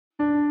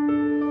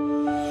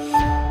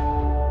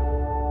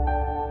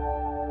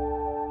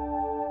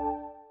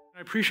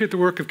appreciate the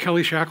work of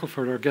Kelly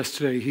Shackelford, our guest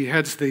today. He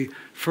heads the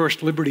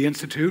First Liberty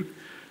Institute,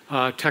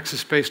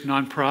 Texas-based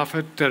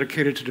nonprofit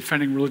dedicated to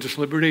defending religious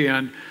liberty,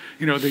 and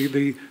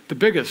the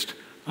biggest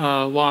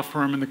law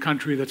firm in the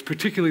country that's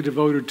particularly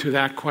devoted to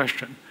that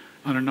question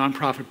on a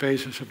nonprofit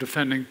basis of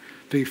defending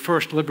the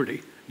first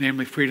liberty,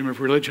 namely freedom of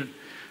religion.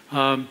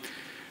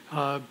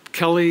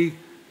 Kelly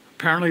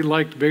apparently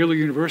liked Baylor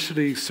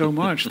University so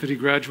much that he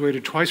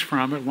graduated twice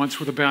from it, once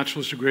with a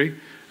bachelor's degree,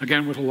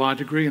 again with a law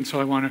degree, and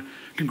so I want to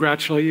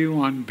congratulate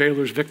you on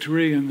Baylor's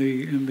victory in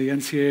the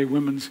NCAA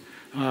women's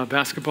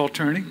basketball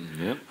tourney.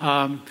 Yep.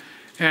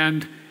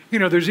 And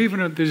there's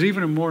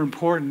even a more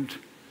important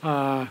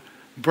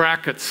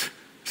brackets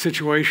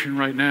situation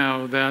right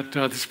now that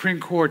the Supreme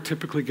Court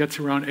typically gets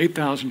around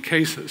 8,000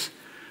 cases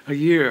a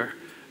year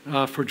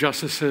for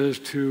justices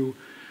to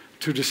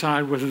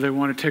decide whether they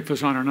want to take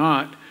those on or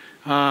not.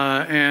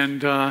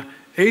 And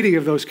 80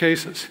 of those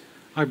cases,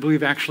 I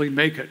believe, actually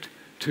make it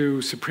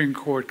to Supreme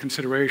Court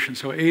consideration.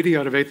 So 80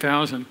 out of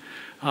 8,000.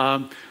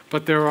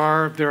 But there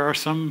are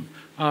some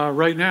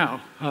right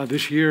now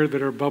this year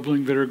that are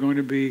bubbling that are going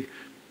to be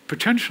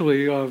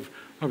potentially of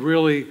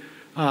really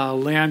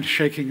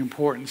land-shaking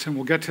importance, and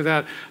we'll get to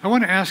that. I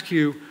want to ask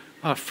you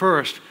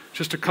first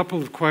just a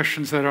couple of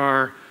questions that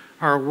our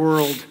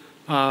world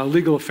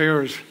legal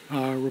affairs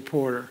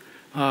reporter,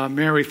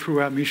 Mary,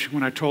 threw at me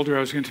when I told her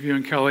I was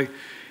interviewing Kelly.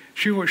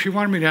 She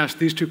wanted me to ask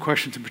these two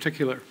questions in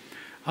particular.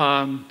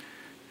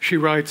 She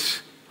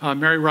writes,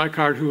 Mary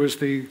Reichardt, who is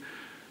the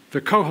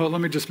co-host, let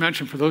me just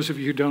mention for those of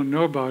you who don't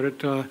know about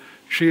it,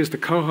 she is the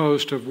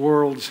co-host of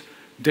World's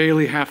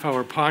daily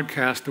half-hour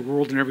podcast, The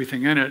World and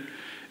Everything in It.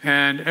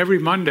 And every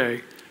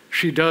Monday,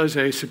 she does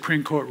a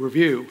Supreme Court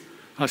review.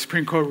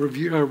 Supreme Court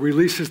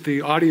releases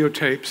the audio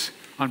tapes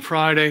on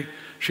Friday.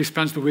 She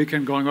spends the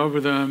weekend going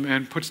over them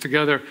and puts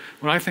together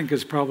what I think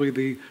is probably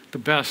the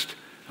best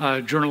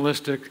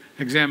journalistic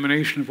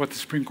examination of what the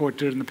Supreme Court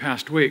did in the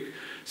past week.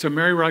 So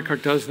Mary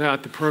Reichardt does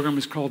that. The program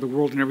is called The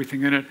World and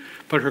Everything in It.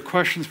 But her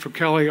questions for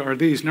Kelly are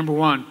these. Number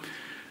one,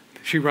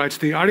 she writes,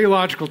 the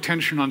ideological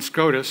tension on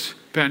SCOTUS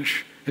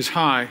bench is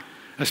high,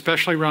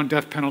 especially around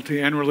death penalty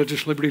and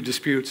religious liberty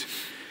disputes.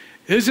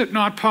 Is it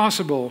not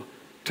possible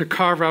to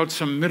carve out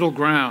some middle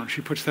ground, she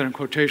puts that in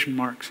quotation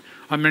marks,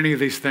 on many of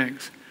these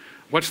things?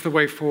 What's the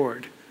way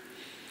forward?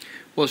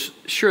 Well,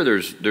 sure,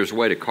 there's a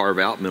way to carve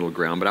out middle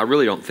ground, but I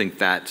really don't think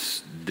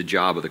that's the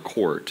job of the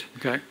court.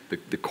 Okay.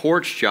 The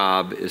court's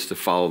job is to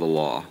follow the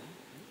law.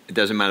 It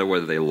doesn't matter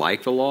whether they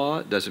like the law.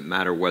 It doesn't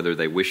matter whether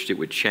they wished it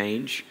would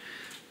change.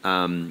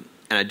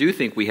 And I do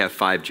think we have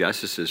 5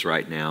 justices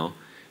right now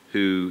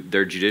who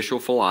their judicial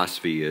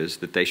philosophy is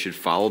that they should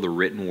follow the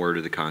written word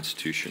of the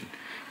Constitution.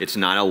 It's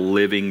not a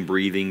living,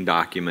 breathing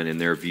document in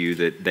their view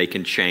that they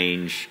can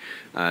change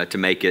to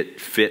make it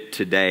fit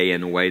today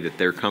in a way that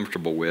they're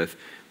comfortable with.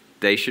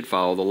 They should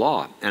follow the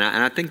law. And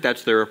I think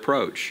that's their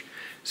approach.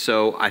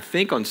 So I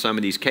think on some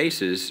of these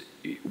cases,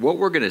 what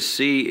we're going to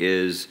see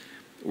is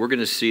we're going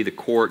to see the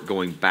court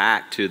going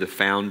back to the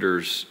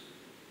founders'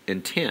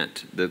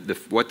 intent,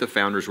 what the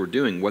founders were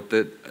doing, what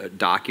the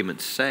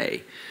documents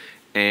say.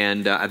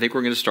 And I think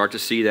we're going to start to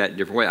see that in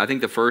different ways. I think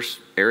the first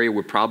area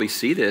we'll probably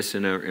see this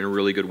in a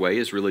really good way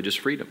is religious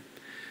freedom.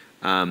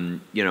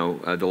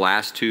 The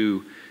last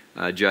 2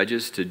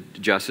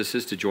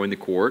 justices to join the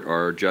court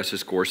are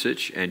Justice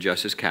Gorsuch and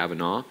Justice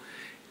Kavanaugh,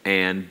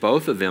 and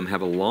both of them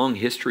have a long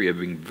history of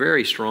being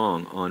very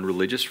strong on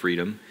religious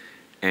freedom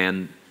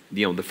and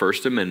the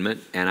First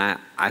Amendment, and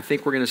I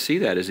think we're going to see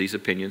that as these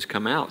opinions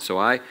come out. So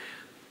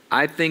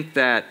I think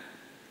that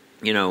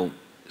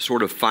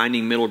sort of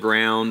finding middle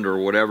ground or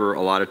whatever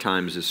a lot of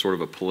times is sort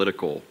of a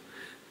political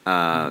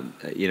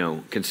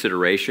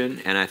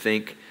consideration, and I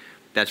think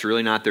that's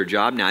really not their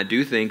job. Now I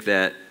do think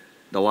that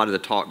a lot of the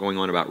talk going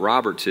on about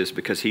Roberts is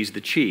because he's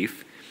the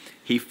chief,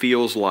 he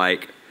feels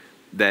like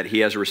that he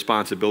has a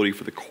responsibility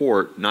for the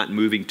court not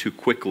moving too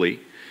quickly.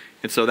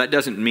 And so that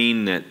doesn't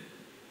mean that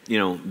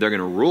they're going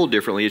to rule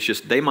differently. It's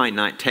just they might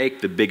not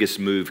take the biggest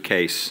move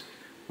case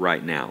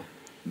right now.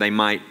 They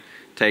might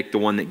take the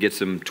one that gets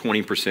them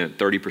 20%, 30%,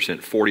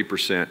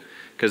 40%,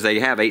 because they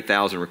have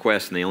 8,000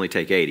 requests and they only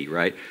take 80,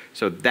 right?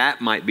 So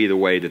that might be the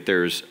way that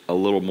there's a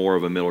little more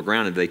of a middle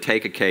ground. If they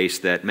take a case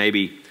that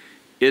maybe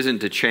isn't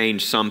to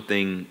change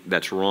something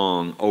that's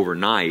wrong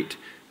overnight,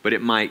 but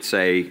it might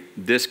say,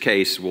 this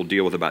case will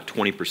deal with about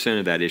 20%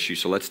 of that issue,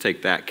 so let's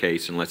take that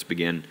case and let's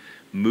begin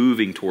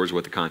moving towards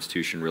what the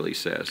Constitution really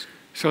says.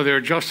 So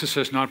they're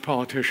justices, not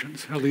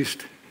politicians, at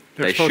least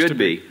they should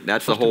be.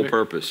 That's the whole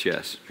purpose,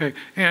 yes. Okay,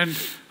 and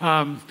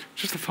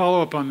just to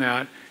follow up on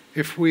that,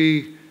 if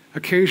we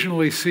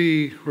occasionally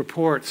see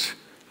reports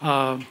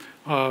of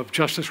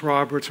Justice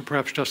Roberts or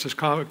perhaps Justice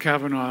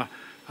Kavanaugh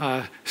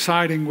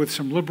siding with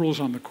some liberals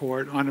on the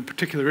court on a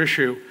particular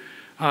issue,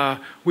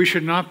 we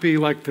should not be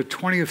like the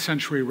 20th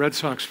century Red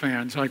Sox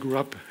fans. I grew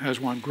up as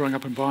one, growing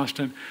up in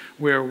Boston,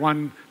 where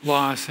one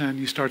loss and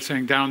you start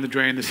saying down the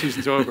drain, the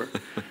season's over.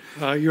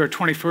 You're a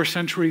 21st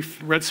century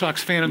Red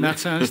Sox fan in that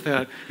sense,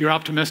 that you're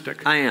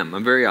optimistic. I am.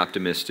 I'm very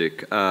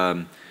optimistic.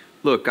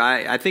 Look,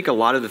 I think a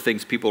lot of the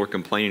things people are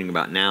complaining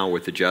about now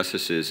with the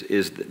justices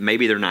is that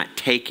maybe they're not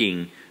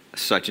taking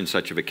such and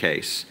such of a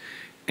case.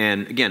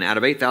 And again, out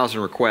of 8,000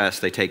 requests,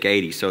 they take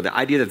 80. So the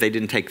idea that they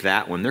didn't take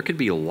that one, there could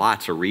be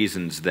lots of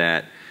reasons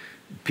that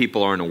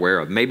people aren't aware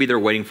of. Maybe they're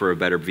waiting for a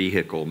better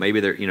vehicle. Maybe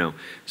they're, you know.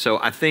 So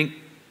I think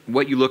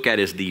what you look at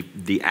is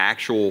the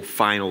actual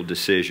final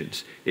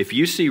decisions. If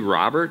you see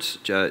Roberts,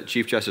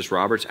 Chief Justice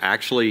Roberts,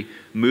 actually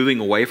moving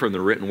away from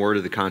the written word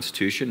of the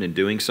Constitution and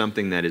doing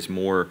something that is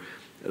more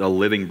a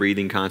living,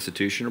 breathing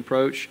Constitution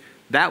approach,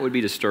 that would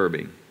be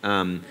disturbing.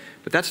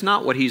 But that's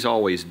not what he's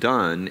always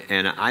done,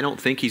 and I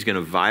don't think he's going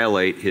to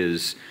violate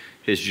his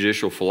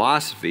judicial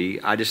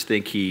philosophy. I just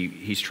think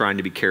he's trying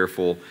to be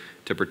careful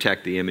to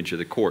protect the image of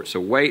the court.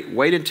 So wait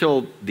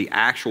until the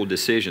actual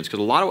decisions, because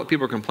a lot of what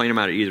people are complaining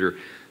about are either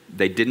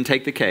they didn't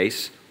take the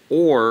case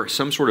or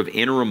some sort of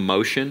interim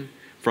motion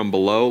from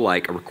below,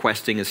 like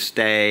requesting a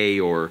stay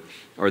or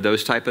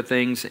those type of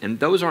things, and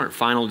those aren't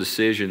final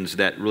decisions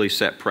that really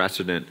set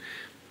precedent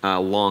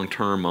long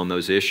term on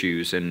those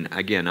issues. And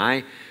again,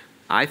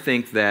 I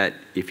think that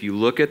if you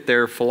look at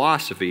their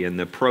philosophy and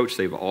the approach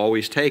they've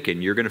always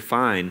taken, you're going to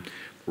find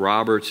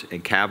Roberts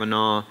and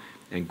Kavanaugh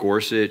and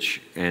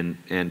Gorsuch and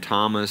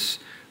Thomas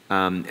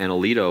and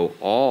Alito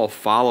all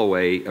follow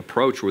a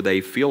approach where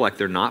they feel like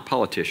they're not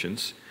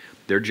politicians.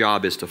 Their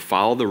job is to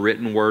follow the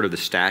written word of the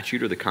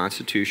statute or the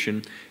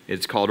Constitution.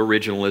 It's called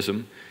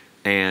originalism,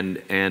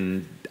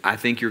 and I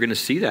think you're going to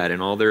see that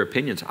in all their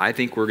opinions. I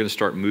think we're going to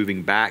start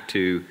moving back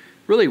to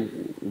really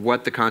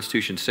what the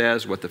Constitution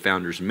says, what the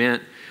founders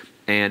meant.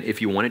 And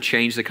if you want to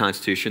change the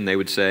Constitution, they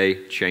would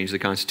say, change the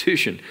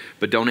Constitution.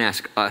 But don't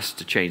ask us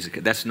to change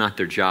it. That's not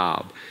their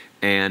job.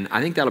 And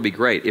I think that'll be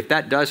great. If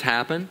that does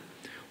happen,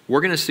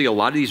 we're going to see a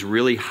lot of these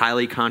really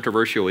highly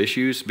controversial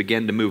issues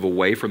begin to move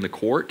away from the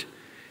court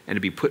and to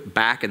be put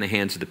back in the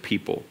hands of the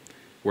people,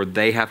 where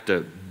they have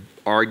to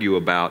argue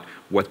about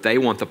what they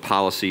want the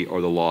policy or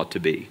the law to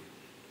be.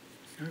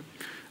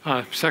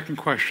 Second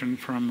question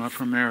from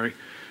Mary.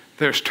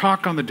 There's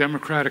talk on the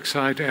Democratic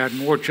side to add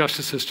more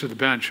justices to the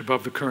bench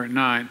above the current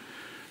 9.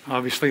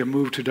 Obviously, a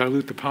move to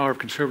dilute the power of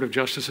conservative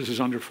justices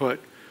is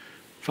underfoot.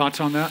 Thoughts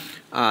on that?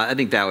 I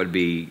think that would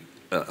be,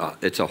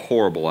 it's a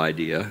horrible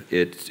idea.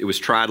 It was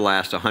tried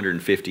last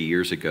 150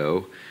 years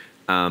ago.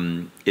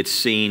 It's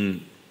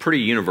seen pretty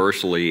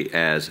universally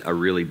as a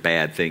really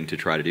bad thing to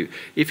try to do.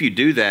 If you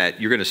do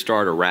that, you're going to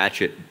start a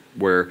ratchet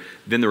where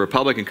then the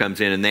Republican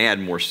comes in and they add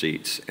more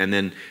seats. And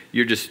then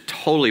you're just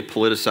totally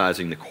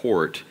politicizing the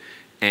court,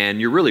 and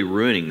you're really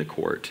ruining the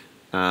court.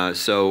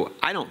 So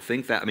I don't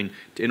think that, I mean,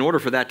 in order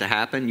for that to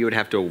happen, you would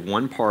have to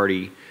one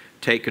party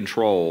take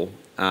control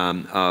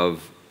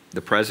of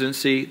the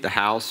presidency, the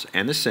House,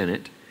 and the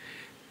Senate,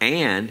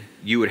 and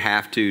you would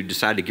have to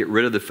decide to get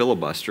rid of the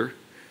filibuster,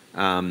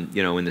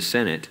 you know, in the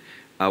Senate,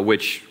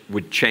 which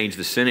would change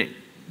the Senate,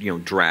 you know,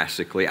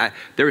 drastically.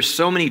 There are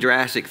so many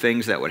drastic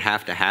things that would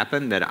have to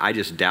happen that I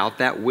just doubt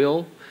that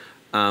will.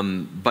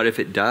 But if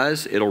it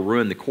does, it'll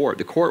ruin the court.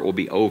 The court will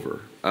be over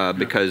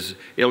because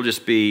it'll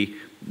just be,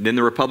 then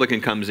the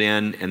Republican comes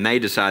in and they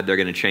decide they're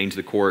going to change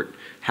the court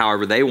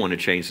however they want to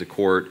change the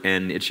court,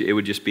 and it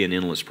would just be an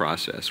endless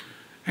process.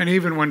 And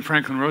even when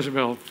Franklin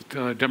Roosevelt,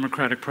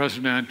 Democratic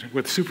president,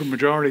 with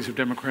supermajorities of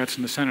Democrats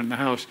in the Senate and the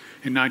House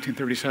in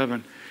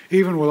 1937,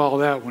 even with all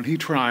that, when he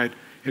tried,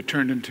 it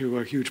turned into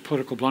a huge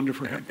political blunder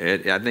for him.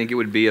 I think it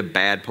would be a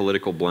bad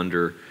political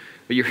blunder.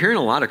 But you're hearing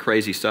a lot of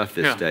crazy stuff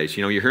these days.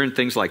 You know, you're hearing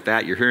things like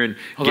that. You're hearing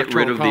get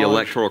rid of the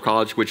Electoral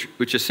College,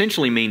 which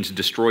essentially means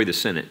destroy the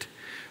Senate.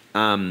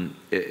 You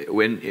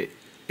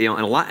know,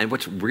 and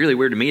what's really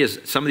weird to me is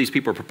some of these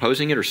people are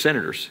proposing it are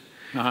senators.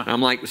 And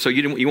I'm like, so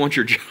you want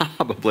your job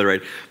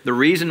obliterated? The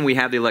reason we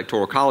have the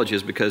Electoral College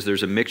is because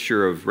there's a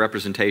mixture of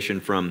representation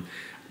from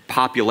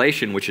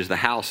population, which is the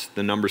House,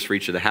 the numbers for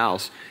each of the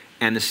House,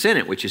 and the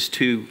Senate, which is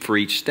 2 for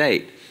each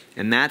state.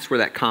 And that's where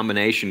that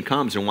combination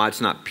comes, and why it's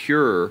not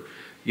pure,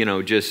 you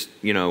know, just,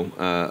 you know,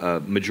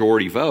 a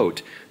majority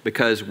vote,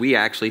 because we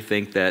actually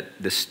think that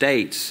the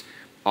states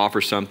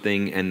offer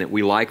something and that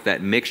we like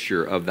that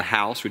mixture of the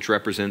House, which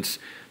represents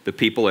the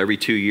people every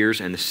 2 years,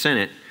 and the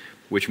Senate,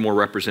 which more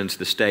represents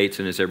the states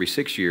and is every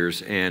 6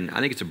 years. And I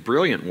think it's a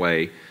brilliant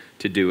way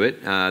to do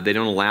it. They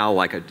don't allow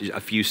like a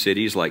few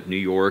cities like New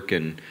York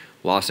and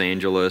Los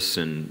Angeles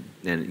and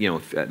you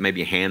know,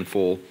 maybe a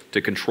handful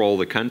to control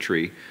the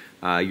country.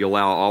 You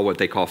allow all what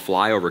they call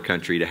flyover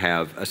country to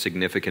have a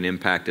significant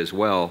impact as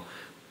well.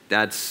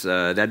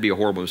 That'd be a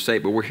horrible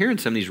mistake. But we're hearing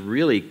some of these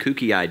really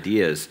kooky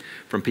ideas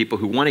from people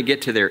who want to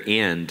get to their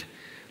end,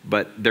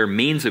 but their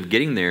means of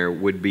getting there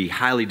would be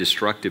highly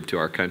destructive to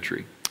our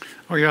country.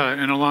 Oh yeah,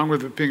 and along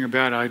with it being a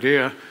bad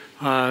idea,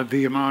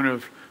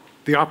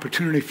 the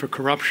opportunity for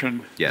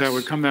corruption that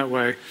would come that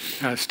way,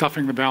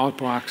 stuffing the ballot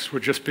box,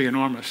 would just be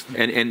enormous.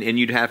 And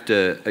you'd have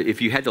to,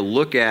 if you had to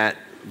look at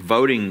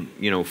voting,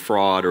 you know,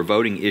 fraud or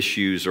voting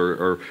issues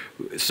or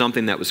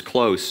something that was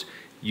close,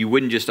 you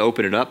wouldn't just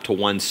open it up to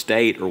one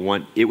state or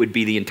one, it would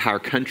be the entire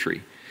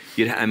country.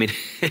 I mean,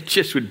 it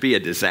just would be a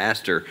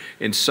disaster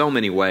in so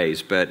many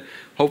ways. But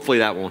hopefully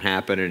that won't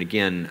happen. And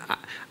again,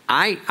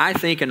 I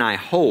think and I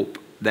hope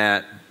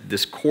that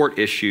this court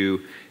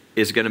issue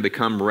is going to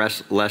become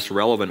less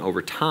relevant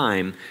over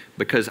time,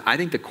 because I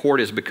think the court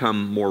has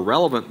become more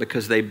relevant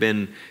because they've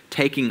been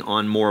taking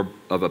on more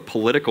of a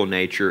political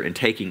nature and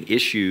taking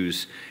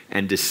issues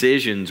and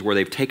decisions where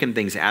they've taken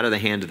things out of the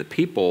hands of the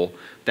people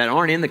that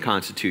aren't in the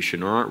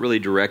Constitution or aren't really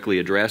directly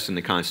addressed in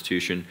the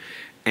Constitution.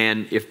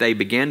 And if they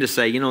begin to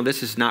say, you know,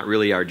 this is not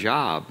really our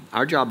job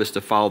is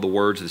to follow the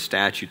words of the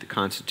statute, the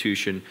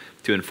Constitution,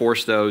 to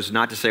enforce those,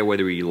 not to say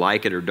whether we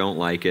like it or don't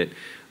like it.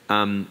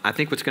 I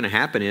think what's going to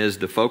happen is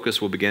the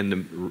focus will begin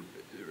to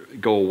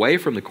go away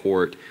from the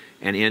court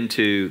and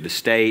into the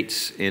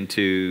states,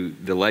 into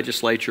the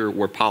legislature,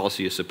 where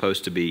policy is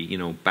supposed to be, you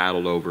know,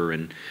 battled over.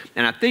 And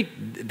I think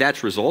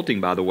that's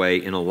resulting, by the way,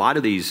 in a lot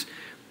of these,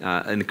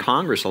 in the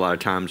Congress a lot of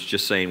times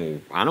just saying,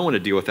 well, I don't want to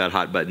deal with that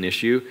hot button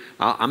issue.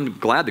 I'm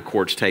glad the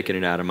court's taking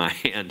it out of my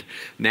hand.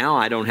 Now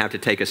I don't have to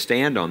take a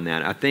stand on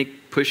that. I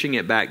think pushing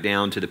it back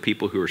down to the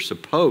people who are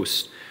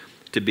supposed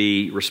to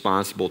be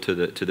responsible to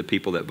the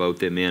people that vote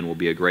them in will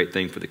be a great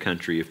thing for the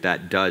country if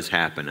that does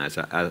happen, as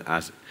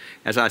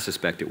I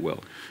suspect it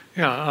will.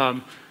 Yeah,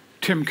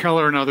 Tim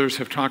Keller and others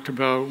have talked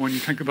about, when you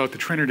think about the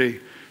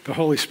Trinity, the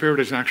Holy Spirit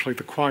is actually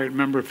the quiet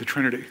member of the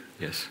Trinity.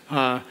 Yes.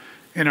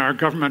 In our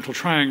governmental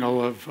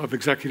triangle of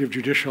executive,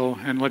 judicial,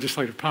 and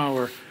legislative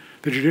power,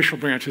 the judicial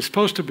branch is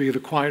supposed to be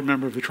the quiet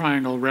member of the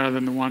triangle rather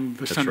than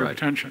the center of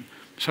attention.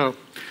 So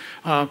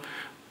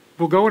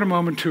we'll go in a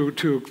moment to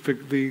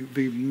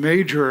the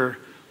major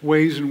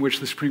ways in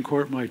which the Supreme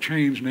Court might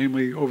change,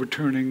 namely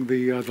overturning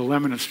the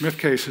Lemon and Smith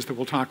cases that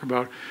we'll talk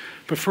about.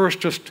 But first,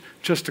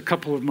 just a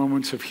couple of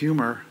moments of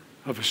humor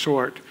of a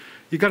sort.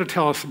 You got to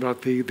tell us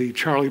about the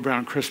Charlie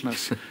Brown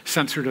Christmas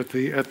censored at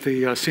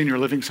the Senior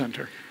Living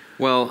Center.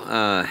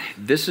 Well,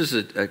 this is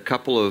a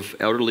couple of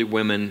elderly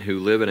women who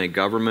live in a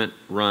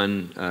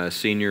government-run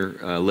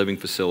senior living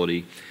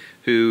facility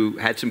who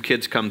had some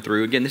kids come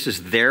through. Again, this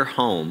is their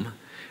home,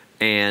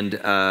 and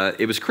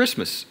it was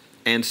Christmas.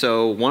 And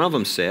so one of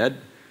them said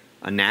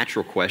a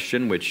natural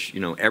question, which,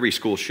 you know, every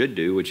school should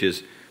do, which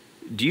is,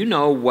 do you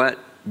know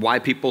why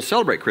people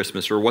celebrate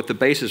Christmas or what the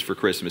basis for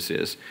Christmas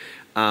is?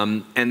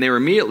 And they were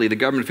immediately, the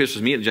government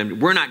officials immediately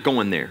jumped, we're not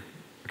going there.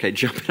 Okay,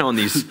 jumping on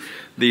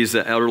these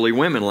elderly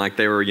women like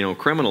they were, you know,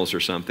 criminals or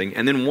something.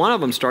 And then one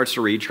of them starts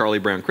to read Charlie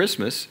Brown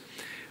Christmas,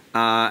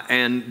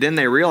 and then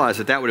they realized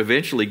that would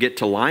eventually get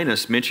to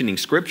Linus mentioning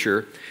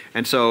Scripture.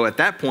 And so at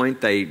that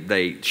point,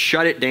 they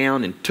shut it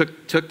down and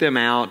took them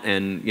out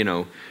and, you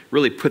know,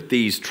 really put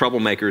these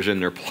troublemakers in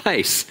their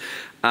place.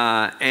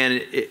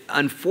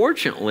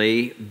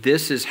 Unfortunately,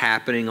 this is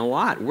happening a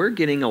lot. We're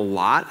getting a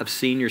lot of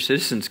senior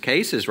citizens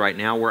cases right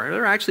now where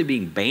they're actually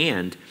being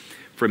banned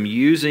from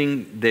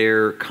using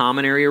their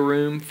common area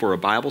room for a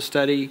Bible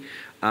study.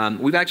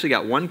 We've actually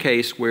got one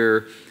case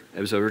where it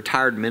was a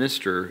retired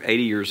minister,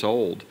 80 years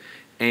old,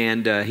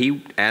 and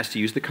he asked to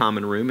use the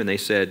common room, and they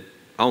said,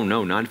 oh,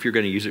 no, not if you're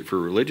going to use it for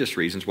religious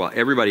reasons, while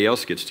everybody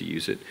else gets to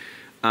use it.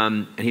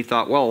 And he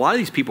thought, well, a lot of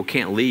these people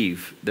can't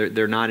leave. They're in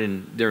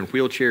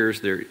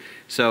wheelchairs.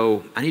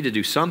 So I need to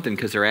do something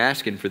because they're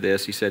asking for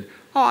this. He said,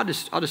 oh,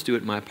 I'll just do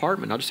it in my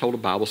apartment. I'll just hold a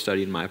Bible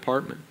study in my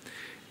apartment.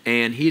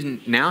 And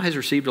he now has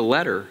received a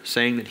letter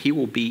saying that he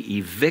will be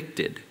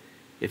evicted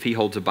if he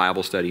holds a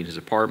Bible study in his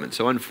apartment.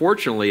 So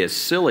unfortunately, as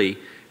silly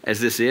as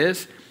this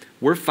is,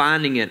 we're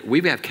finding it. We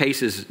have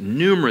cases,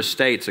 numerous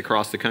states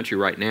across the country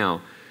right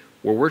now,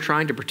 where we're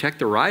trying to protect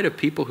the right of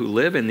people who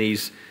live in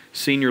these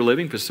senior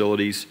living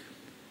facilities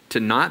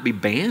to not be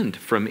banned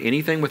from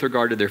anything with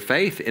regard to their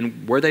faith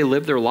and where they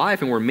live their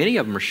life and where many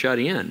of them are shut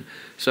in.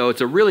 So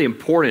it's a really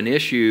important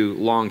issue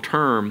long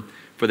term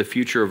for the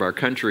future of our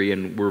country,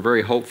 and we're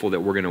very hopeful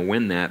that we're going to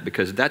win that,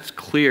 because that's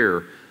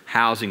clear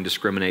housing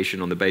discrimination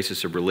on the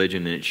basis of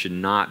religion, and it should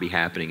not be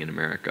happening in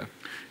America.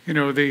 You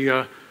know,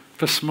 the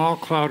small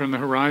cloud on the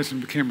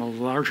horizon became a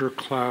larger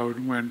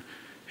cloud when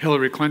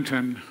Hillary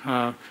Clinton,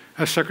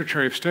 as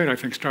Secretary of State, I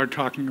think, started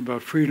talking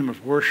about freedom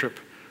of worship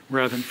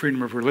rather than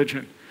freedom of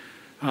religion.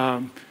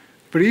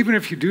 But even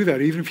if you do that,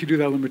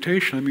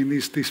 limitation, I mean,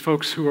 these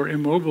folks who are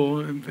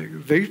immobile,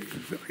 they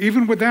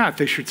even with that,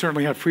 they should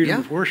certainly have freedom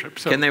of worship.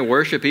 So, can they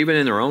worship even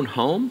in their own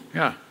home?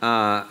 Yeah.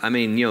 I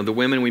mean, you know, the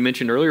women we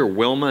mentioned earlier,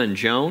 Wilma and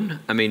Joan,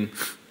 I mean,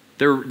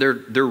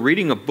 they're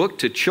reading a book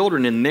to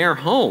children in their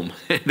home.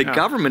 The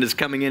government is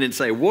coming in and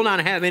saying, we'll not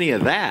have any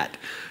of that.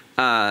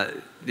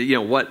 You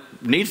know, what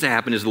needs to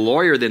happen is the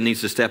lawyer then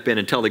needs to step in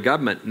and tell the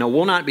government, no,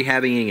 we'll not be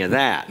having any of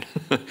that.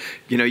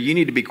 You know, you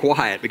need to be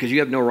quiet because you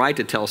have no right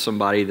to tell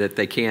somebody that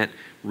they can't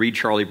read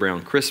Charlie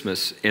Brown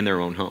Christmas in their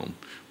own home.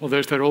 Well,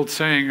 there's that old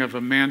saying of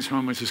a man's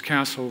home is his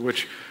castle,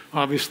 which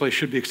obviously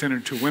should be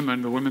extended to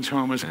women. The women's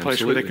home is a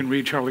place where they can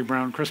read Charlie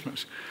Brown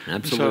Christmas.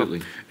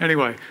 Absolutely. So,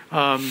 anyway,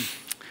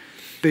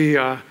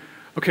 okay,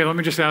 let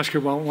me just ask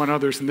you one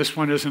others, and this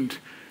one isn't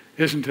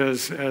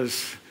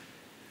as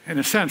in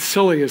a sense,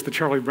 silly as the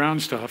Charlie Brown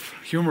stuff,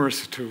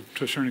 humorous to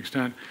a certain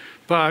extent.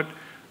 But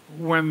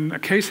when a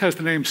case has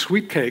the name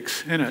Sweet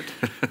Cakes in it,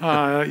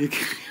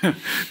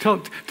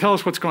 tell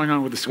us what's going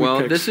on with the Sweet Cakes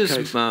Well, this is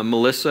case.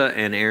 Melissa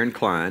and Aaron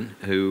Klein,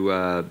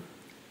 who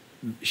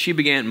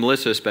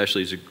Melissa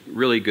especially is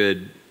really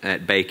good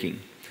at baking.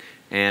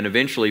 And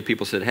eventually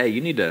people said, hey,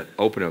 you need to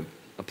open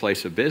a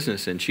place of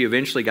business. And she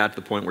eventually got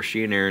to the point where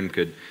she and Aaron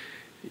could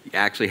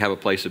actually have a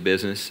place of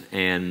business.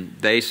 And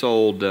they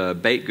sold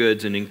baked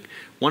goods. And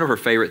one of her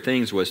favorite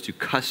things was to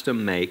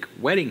custom make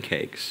wedding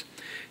cakes.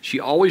 She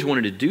always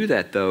wanted to do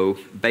that, though,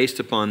 based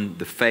upon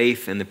the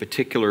faith and the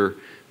particular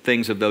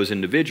things of those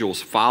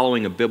individuals,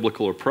 following a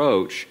biblical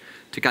approach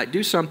to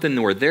do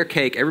something where their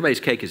cake, everybody's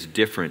cake is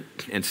different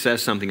and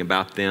says something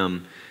about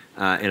them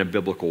in a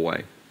biblical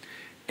way.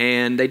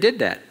 And they did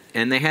that.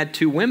 And they had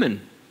two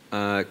women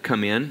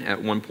come in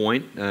at one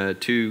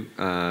point, two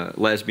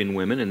lesbian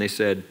women, and they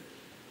said,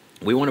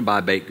 we want to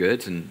buy baked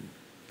goods. And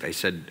they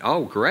said,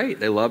 oh, great.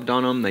 They loved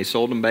on them. They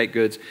sold them baked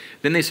goods.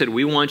 Then they said,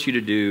 we want you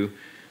to do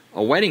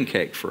a wedding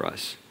cake for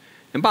us.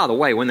 And by the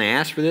way, when they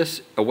asked for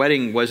this, a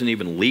wedding wasn't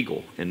even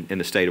legal in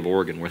the state of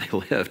Oregon where they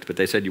lived, but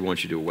they said, you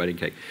want you to do a wedding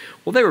cake.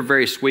 Well, they were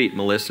very sweet,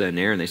 Melissa and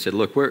Aaron. They said,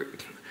 look,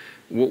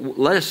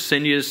 let us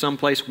send you to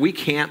someplace. We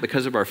can't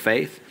because of our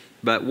faith,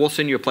 but we'll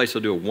send you a place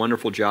that'll do a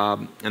wonderful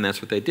job, and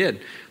that's what they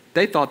did.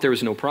 They thought there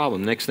was no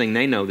problem. The next thing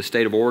they know, the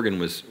state of Oregon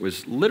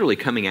was literally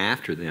coming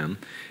after them,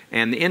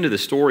 and the end of the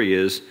story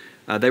is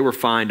they were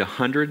fined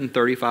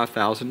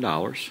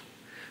 $135,000.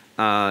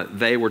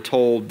 They were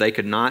told they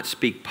could not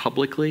speak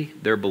publicly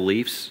their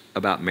beliefs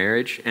about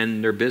marriage,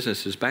 and their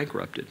business is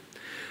bankrupted.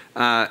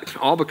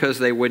 All because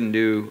they wouldn't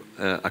do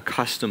a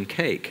custom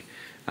cake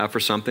for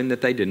something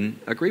that they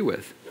didn't agree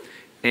with.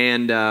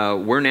 And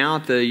we're now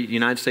at the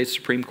United States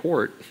Supreme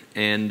Court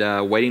and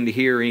waiting to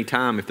hear any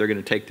time if they're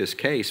going to take this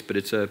case. But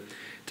it's a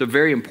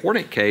very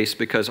important case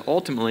because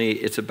ultimately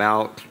it's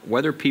about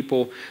whether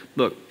people,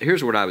 look,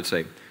 here's what I would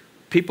say.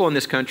 People in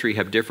this country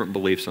have different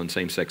beliefs on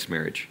same-sex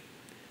marriage.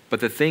 But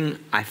the thing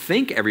I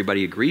think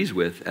everybody agrees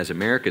with as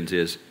Americans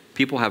is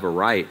people have a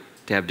right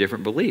to have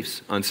different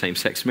beliefs on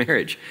same-sex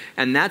marriage.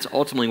 And that's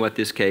ultimately what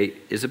this case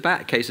is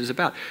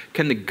about.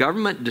 Can the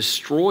government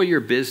destroy your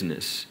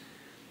business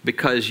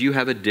because you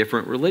have a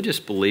different religious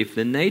belief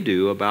than they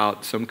do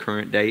about some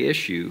current day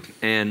issue?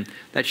 And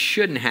that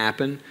shouldn't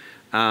happen.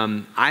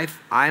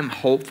 I'm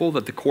hopeful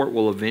that the court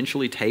will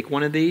eventually take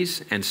one of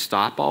these and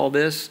stop all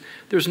this.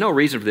 There's no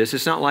reason for this.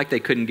 It's not like they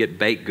couldn't get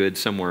baked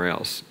goods somewhere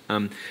else.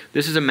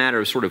 This is a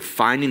matter of sort of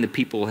finding the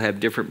people who have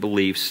different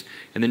beliefs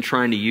and then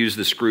trying to use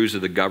the screws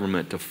of the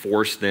government to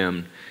force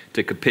them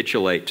to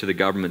capitulate to the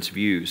government's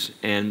views.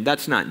 And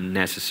that's not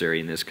necessary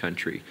in this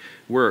country.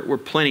 We're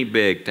plenty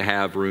big to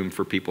have room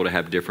for people to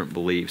have different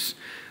beliefs.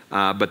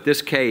 But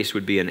this case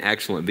would be an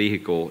excellent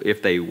vehicle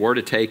if they were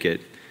to take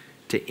it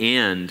to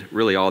end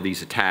really all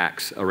these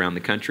attacks around the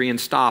country and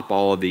stop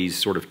all of these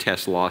sort of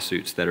test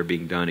lawsuits that are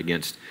being done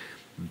against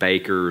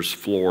bakers,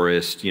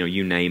 florists,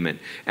 you name it.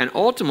 And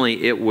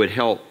ultimately, it would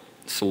help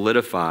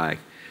solidify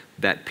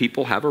that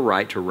people have a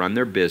right to run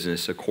their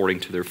business according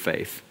to their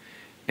faith,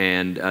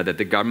 and that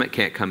the government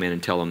can't come in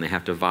and tell them they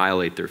have to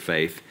violate their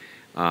faith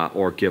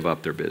or give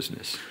up their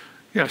business.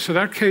 Yeah, so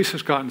that case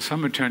has gotten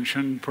some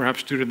attention,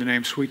 perhaps due to the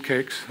name Sweet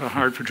Cakes,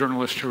 hard for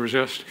journalists to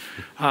resist.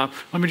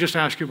 Let me just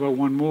ask you about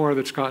one more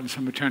that's gotten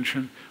some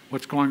attention.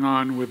 What's going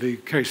on with the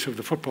case of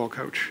the football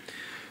coach?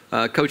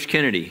 Coach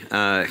Kennedy.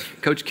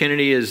 Coach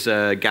Kennedy is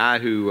a guy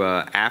who,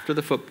 after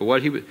the football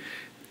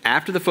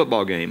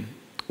game,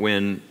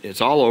 when it's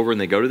all over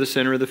and they go to the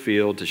center of the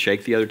field to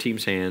shake the other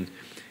team's hand,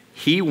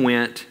 he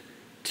went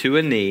to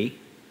a knee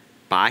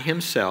by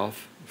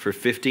himself for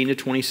 15 to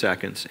 20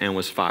 seconds and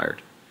was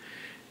fired.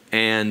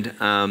 And,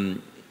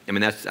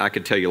 I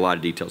could tell you a lot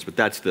of details, but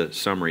that's the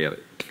summary of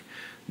it.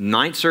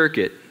 Ninth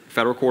Circuit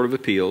Federal Court of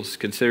Appeals,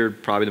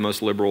 considered probably the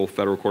most liberal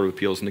federal court of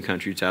appeals in the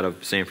country, it's out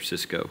of San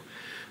Francisco,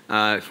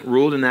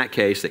 ruled in that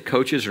case that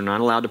coaches are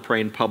not allowed to pray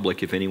in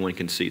public if anyone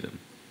can see them.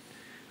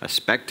 A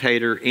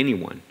spectator,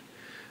 anyone,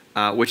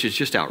 which is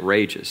just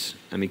outrageous.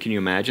 I mean, can you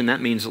imagine?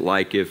 That means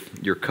like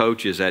if your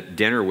coach is at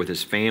dinner with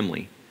his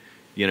family,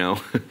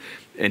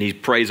 and he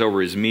prays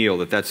over his meal,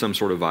 that's some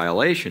sort of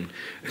violation.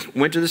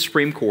 Went to the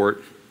Supreme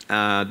Court.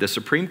 The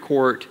Supreme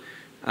Court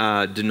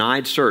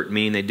denied cert,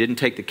 meaning they didn't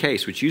take the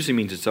case, which usually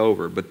means it's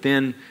over. But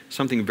then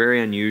something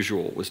very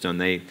unusual was done.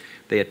 They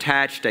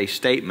attached a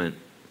statement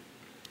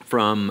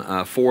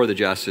from 4 of the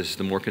justices,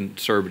 the more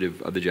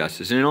conservative of the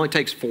justices. And it only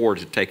takes 4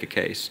 to take a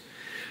case.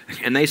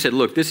 And they said,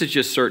 look, this is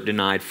just cert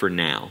denied for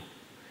now.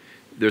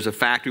 There's a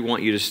fact we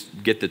want you to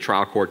get the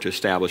trial court to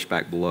establish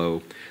back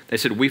below. They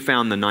said, we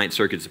found the Ninth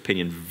Circuit's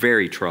opinion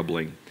very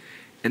troubling.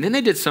 And then they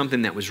did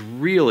something that was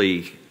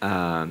really,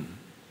 it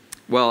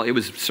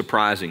was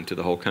surprising to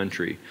the whole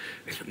country.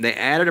 They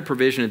added a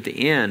provision at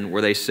the end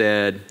where they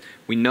said,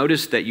 we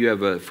noticed that you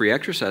have a free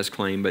exercise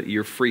claim, but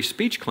your free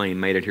speech claim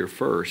made it here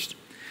first.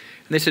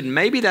 And they said,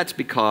 maybe that's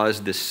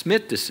because the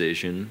Smith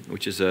decision,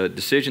 which is a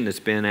decision that's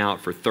been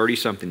out for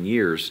 30-something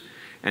years,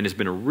 and has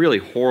been a really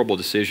horrible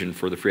decision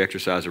for the free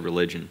exercise of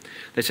religion.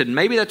 They said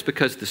maybe that's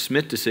because the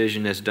Smith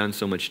decision has done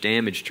so much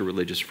damage to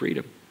religious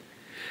freedom.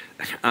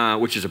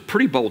 which is a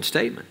pretty bold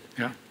statement.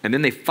 Yeah. And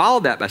then they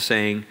followed that by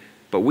saying,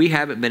 but we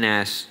haven't been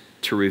asked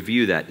to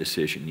review that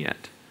decision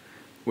yet,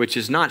 which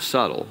is not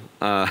subtle.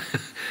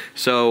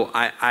 So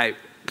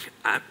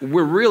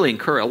we're really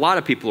encouraged. A lot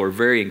of people are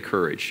very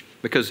encouraged,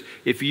 because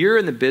if you're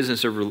in the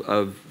business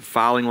of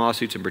filing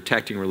lawsuits and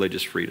protecting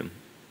religious freedom,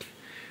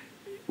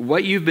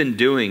 what you've been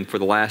doing for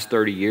the last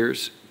 30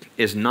 years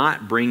is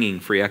not bringing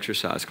free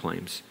exercise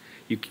claims.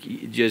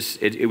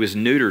 It was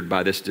neutered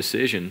by this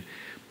decision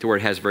to where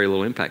it has very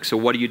little impact. So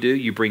what do?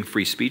 You bring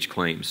free speech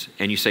claims,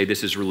 and you say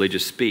this is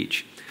religious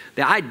speech.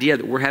 The idea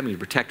that we're having to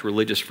protect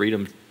religious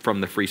freedom from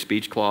the free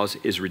speech clause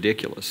is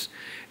ridiculous.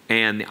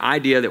 And the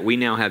idea that we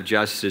now have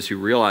justices who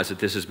realize that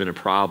this has been a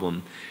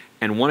problem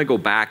and want to go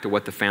back to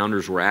what the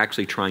founders were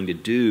actually trying to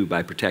do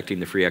by protecting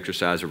the free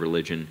exercise of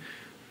religion,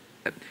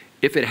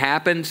 if it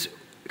happens,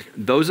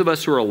 those of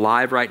us who are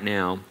alive right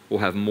now will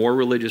have more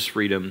religious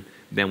freedom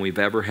than we've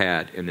ever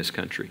had in this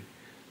country.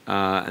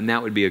 And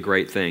that would be a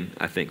great thing,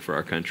 I think, for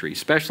our country,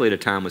 especially at a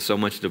time with so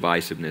much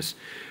divisiveness,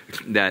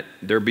 that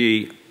there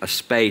be a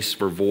space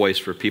for voice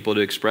for people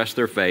to express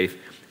their faith,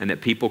 and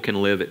that people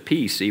can live at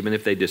peace even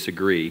if they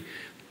disagree.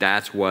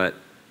 That's what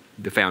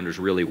the founders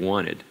really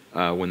wanted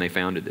when they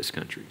founded this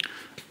country.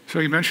 So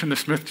you mentioned the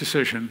Smith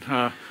decision.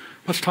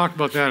 Let's talk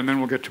about that, and then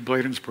we'll get to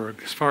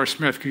Bladensburg. As far as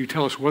Smith, can you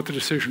tell us what the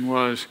decision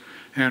was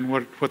and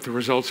what the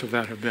results of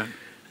that have been?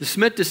 The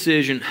Smith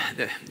decision,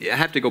 I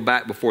have to go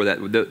back before that.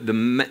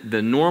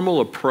 The normal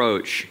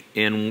approach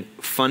in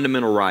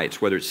fundamental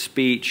rights, whether it's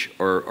speech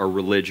or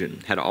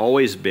religion, had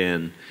always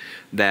been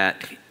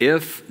that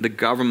if the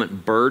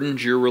government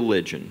burdens your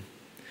religion,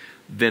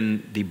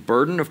 then the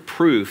burden of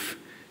proof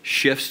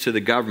shifts to the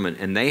government,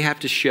 and they have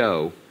to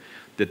show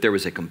that there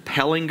was a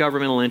compelling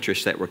governmental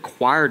interest that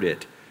required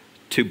it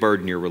to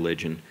burden your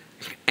religion,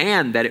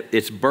 and that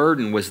its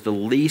burden was the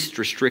least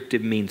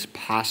restrictive means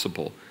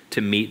possible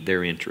to meet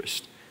their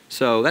interest.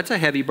 So that's a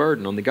heavy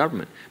burden on the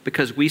government,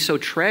 because we so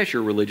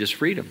treasure religious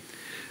freedom.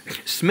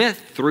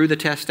 Smith threw the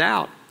test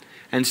out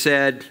and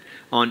said,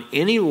 on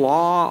any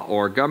law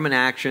or government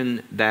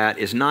action that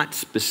is not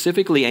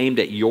specifically aimed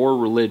at your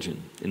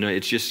religion,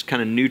 it's just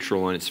kind of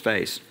neutral on its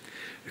face,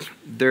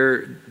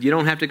 you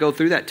don't have to go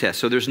through that test.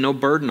 So there's no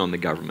burden on the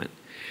government.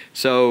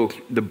 So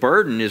the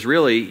burden is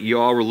really, you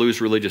all will lose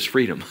religious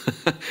freedom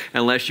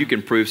unless you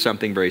can prove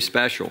something very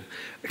special.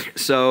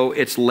 So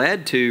it's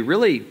led to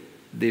really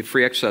the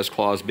free exercise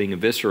clause being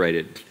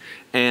eviscerated.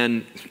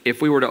 And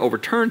if we were to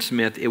overturn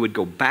Smith, it would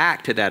go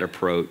back to that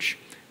approach,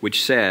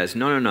 which says,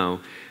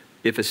 no.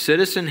 If a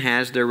citizen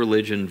has their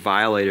religion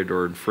violated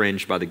or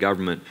infringed by the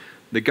government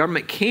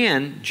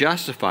can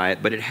justify it,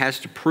 but it has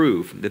to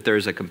prove that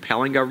there's a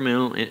compelling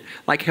governmental,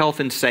 like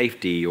health and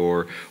safety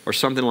or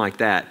something like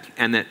that,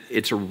 and that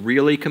it's a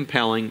really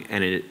compelling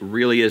and it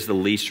really is the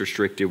least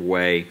restrictive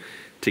way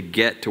to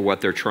get to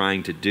what they're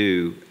trying to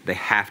do. They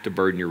have to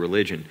burden your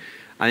religion.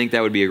 I think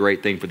that would be a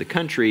great thing for the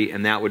country,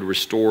 and that would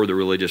restore the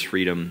religious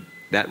freedom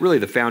that really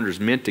the founders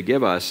meant to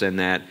give us, and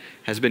that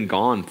has been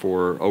gone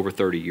for over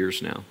 30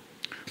 years now.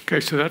 Okay,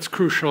 so that's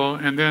crucial.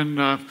 And then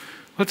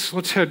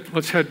let's head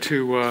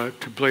to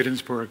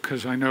Bladensburg,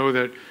 because I know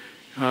that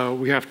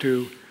we have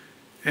to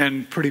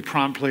end pretty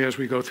promptly as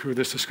we go through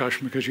this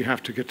discussion, because you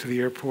have to get to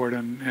the airport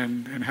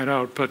and head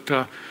out. But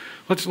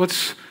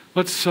let's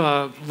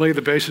lay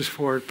the basis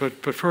for it.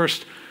 But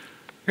first,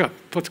 yeah,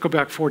 let's go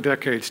back 4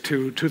 decades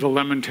to the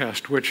lemon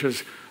test, which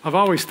is, I've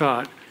always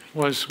thought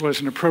was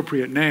an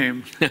appropriate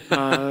name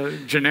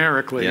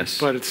generically, yes.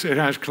 But it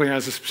actually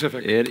has a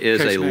specific It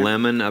is a name.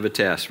 Lemon of a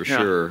test, for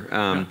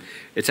sure.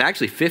 It's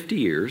actually 50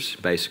 years,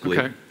 basically.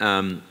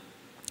 Okay.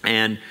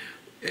 And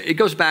it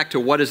goes back to,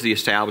 what does the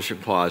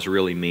Establishment Clause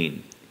really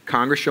mean?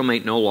 Congress shall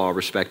make no law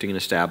respecting an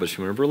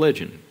establishment of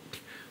religion.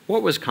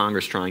 What was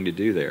Congress trying to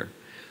do there?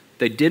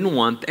 They didn't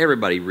want,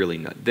 everybody really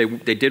knows, they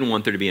didn't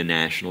want there to be a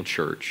national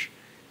church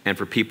and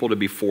for people to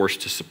be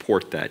forced to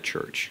support that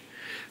church.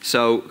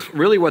 So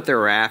really what they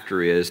were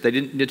after is,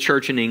 the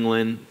church in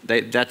England,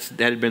 that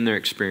had been their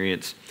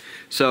experience.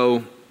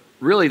 So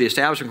really the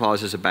Establishment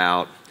Clause is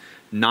about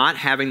not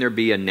having there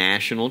be a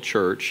national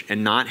church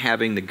and not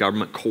having the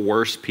government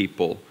coerce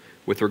people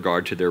with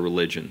regard to their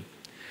religion.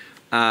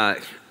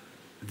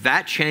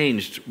 That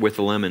changed with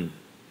the Lemon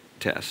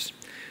test.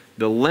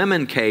 The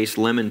Lemon case,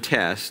 Lemon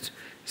test,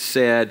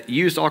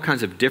 used all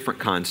kinds of different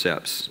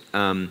concepts,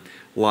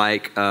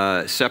 like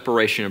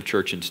separation of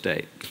church and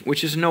state,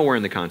 which is nowhere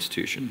in the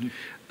Constitution.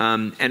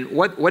 Mm-hmm. And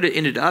what it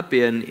ended up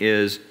in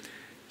is,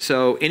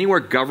 so anywhere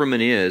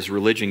government is,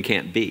 religion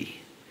can't be.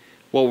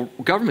 Well,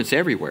 government's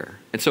everywhere.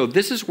 And so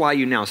this is why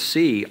you now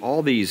see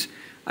all these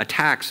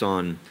attacks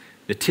on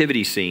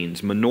nativity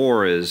scenes,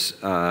 menorahs,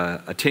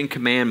 a 10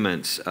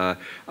 Commandments, a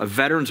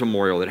Veterans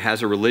Memorial that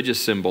has a religious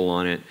symbol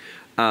on it.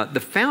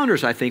 The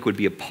founders, I think, would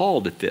be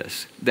appalled at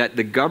this, that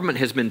the government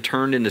has been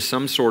turned into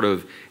some sort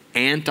of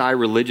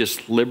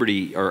anti-religious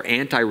liberty or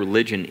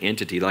anti-religion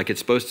entity, like it's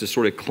supposed to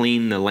sort of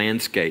clean the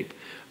landscape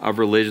of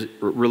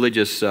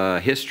religious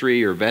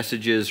history or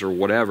vestiges or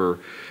whatever,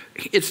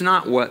 it's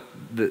not what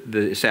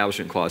the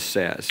Establishment Clause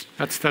says.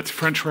 That's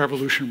French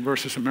Revolution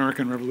versus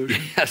American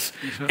Revolution. Yes,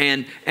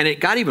 and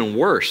it got even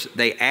worse.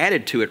 They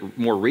added to it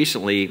more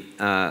recently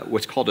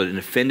what's called an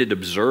offended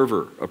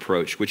observer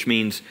approach, which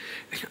means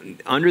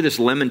under this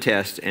Lemon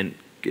test, and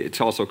it's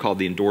also called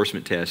the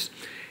endorsement test,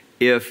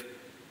 if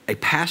a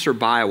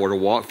passerby were to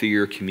walk through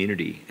your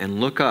community and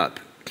look up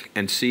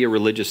and see a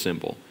religious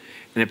symbol,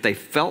 and if they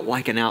felt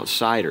like an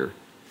outsider,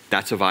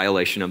 that's a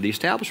violation of the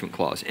Establishment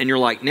Clause. And you're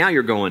like, now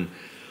you're going,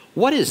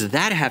 what does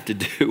that have to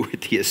do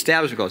with the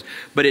Establishment Clause?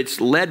 But it's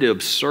led to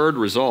absurd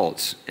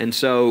results. And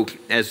so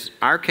as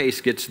our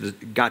case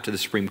got to the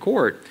Supreme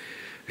Court,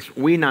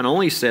 we not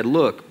only said,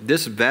 look,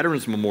 this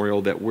Veterans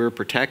Memorial that we're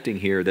protecting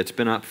here that's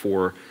been up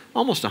for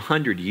almost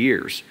 100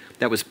 years,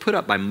 that was put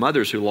up by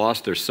mothers who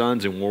lost their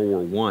sons in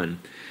World War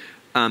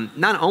I,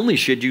 not only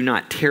should you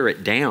not tear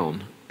it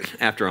down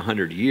after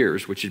 100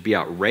 years, which would be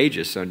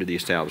outrageous under the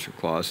Establishment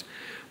Clause,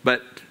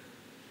 but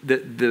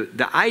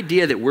the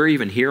idea that we're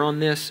even here on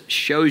this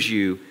shows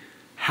you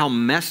how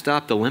messed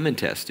up the Lemon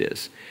test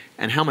is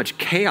and how much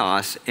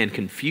chaos and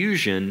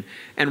confusion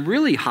and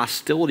really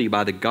hostility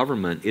by the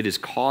government it is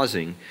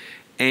causing.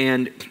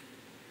 And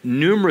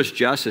numerous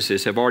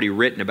justices have already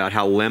written about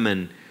how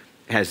Lemon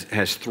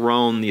has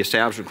thrown the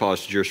Establishment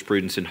Clause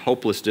jurisprudence in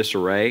hopeless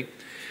disarray.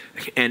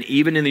 And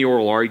even in the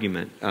oral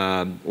argument,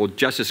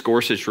 Justice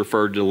Gorsuch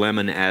referred to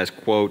Lemon as,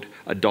 quote,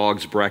 a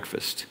dog's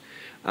breakfast.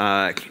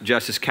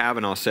 Justice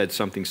Kavanaugh said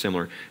something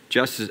similar.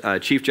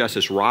 Chief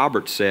Justice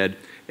Roberts said,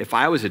 if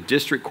I was a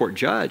district court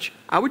judge,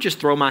 I would just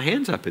throw my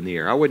hands up in the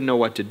air. I wouldn't know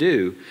what to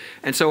do.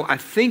 And so I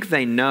think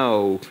they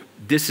know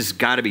this has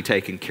got to be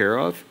taken care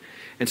of.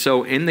 And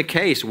so in the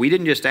case, we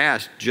didn't just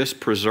ask, just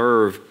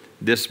preserve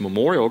this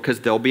memorial,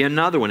 because there'll be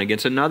another one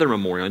against another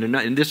memorial,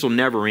 and this will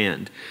never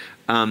end.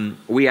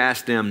 We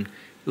asked them,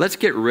 let's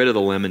get rid of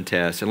the Lemon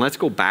test and let's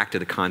go back to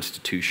the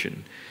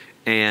Constitution.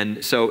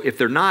 And so if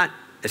they're not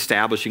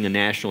establishing a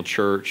national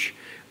church,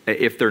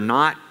 if they're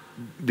not,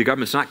 the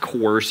government's not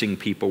coercing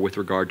people with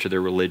regard to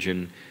their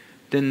religion,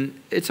 then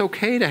it's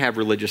okay to have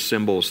religious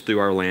symbols through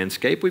our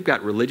landscape. We've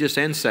got religious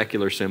and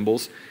secular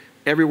symbols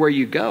everywhere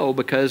you go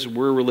because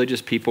we're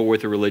religious people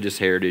with a religious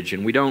heritage,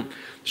 and we don't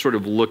sort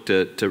of look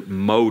to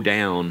mow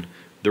down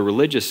the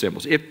religious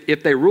symbols.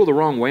 If they rule the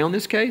wrong way on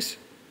this case,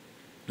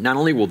 not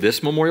only will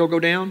this memorial go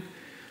down,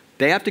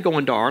 they have to go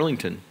into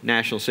Arlington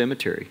National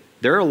Cemetery.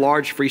 There are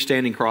large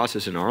freestanding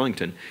crosses in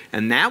Arlington,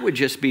 and that would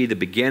just be the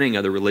beginning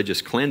of the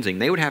religious cleansing.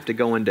 They would have to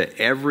go into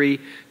every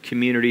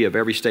community of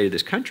every state of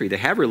this country. They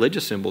have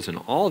religious symbols in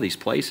all these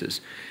places.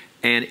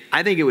 And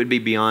I think it would be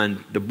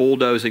beyond, the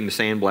bulldozing, the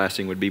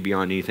sandblasting would be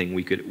beyond anything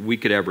we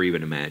could ever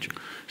even imagine.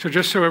 So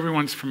just so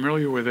everyone's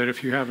familiar with it,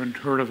 if you haven't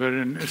heard of it,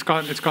 and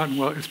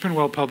it's been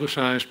well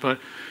publicized, but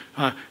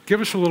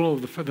give us a little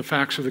of the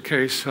facts of the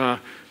case.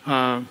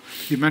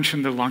 You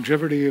mentioned the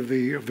longevity of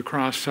the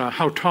cross.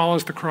 How tall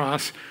is the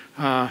cross?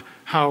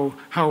 How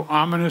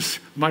ominous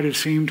might it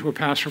seem to a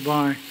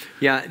passerby?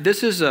 Yeah,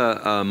 this is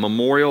a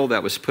memorial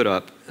that was put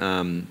up,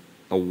 a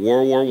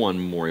World War I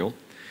memorial,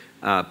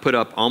 put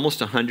up almost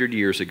 100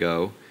 years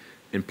ago,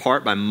 in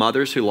part by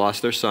mothers who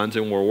lost their sons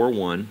in World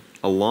War I,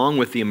 along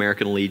with the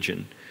American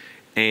Legion.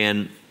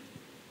 And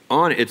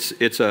on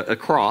it's a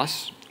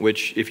cross,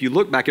 which if you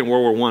look back in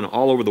World War I,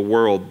 all over the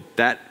world,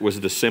 that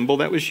was the symbol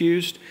that was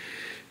used.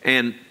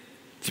 And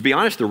to be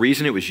honest, the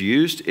reason it was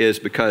used is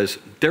because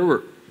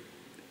World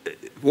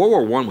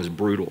War I was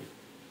brutal.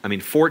 I mean,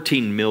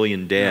 14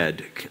 million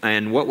dead.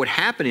 And what would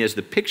happen is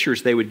the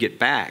pictures they would get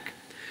back,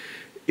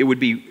 it would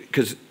be,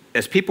 because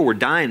as people were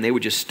dying, they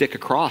would just stick a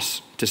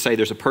cross to say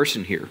there's a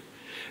person here.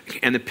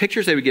 And the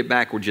pictures they would get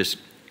back were just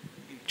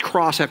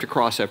cross after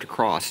cross after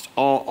cross,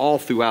 all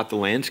throughout the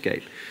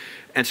landscape.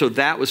 And so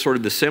that was sort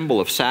of the symbol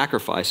of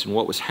sacrifice and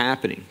what was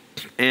happening.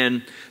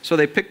 And so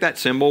they picked that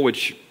symbol,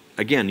 which,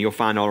 again, you'll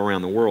find all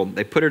around the world.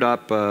 They put it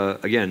up,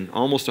 again,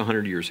 almost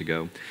 100 years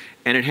ago.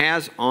 And it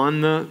has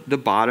on the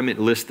bottom, it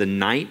lists the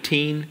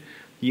 19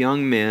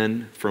 young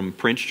men from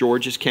Prince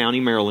George's County,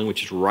 Maryland,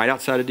 which is right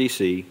outside of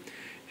D.C.,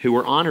 who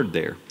were honored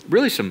there.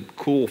 Really some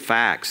cool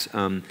facts.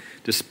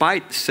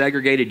 Despite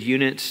segregated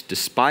units,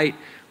 despite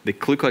the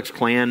Ku Klux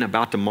Klan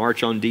about to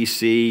march on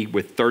D.C.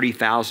 with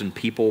 30,000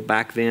 people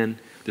back then,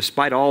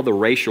 despite all the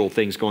racial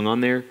things going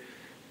on there,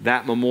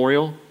 that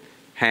memorial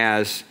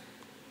has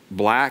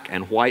black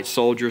and white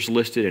soldiers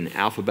listed in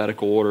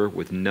alphabetical order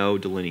with no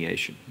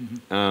delineation.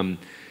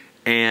 Mm-hmm.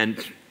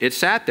 And it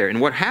sat there.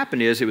 And what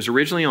happened is it was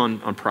originally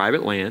on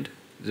private land.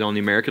 It was on the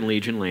American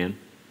Legion land.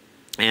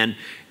 And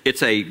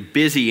it's a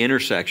busy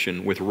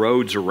intersection with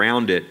roads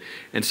around it.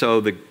 And so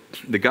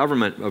the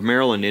government of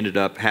Maryland ended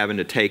up having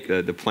to take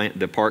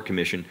the Park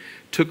Commission,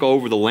 took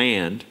over the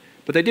land,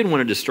 but they didn't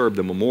want to disturb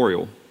the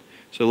memorial,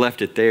 so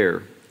left it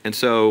there. And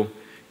so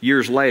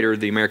years later,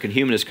 the American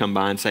humanists come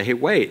by and say, hey,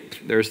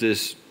 wait, there's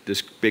this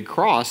big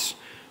cross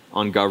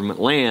on government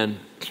land.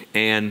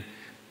 And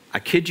I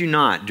kid you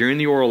not, during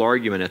the oral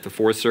argument at the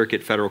Fourth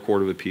Circuit Federal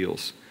Court of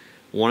Appeals,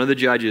 one of the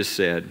judges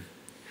said,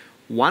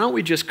 why don't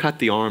we just cut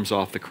the arms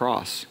off the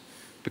cross?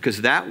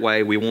 Because that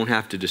way we won't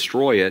have to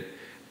destroy it,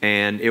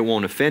 and it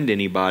won't offend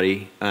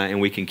anybody, and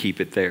we can keep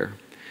it there.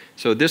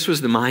 So this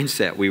was the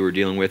mindset we were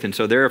dealing with, and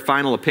so their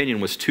final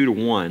opinion was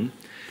 2-1.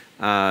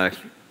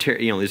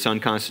 It's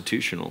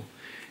unconstitutional,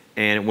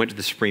 and it went to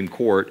the Supreme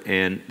Court.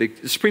 And the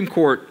Supreme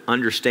Court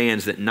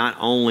understands that not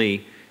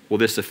only will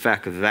this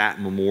affect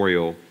that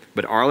memorial,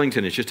 but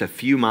Arlington is just a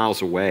few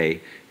miles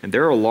away, and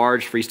there are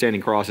large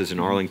freestanding crosses in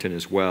Arlington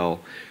as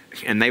well,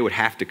 and they would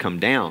have to come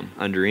down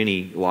under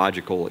any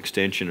logical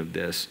extension of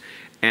this.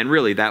 And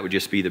really, that would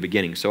just be the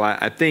beginning. So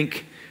I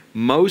think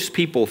most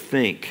people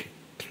think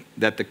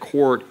that the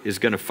court is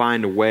going to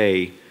find a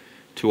way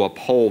to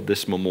uphold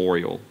this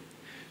memorial.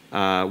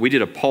 We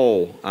did a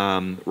poll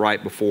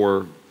right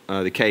before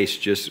the case.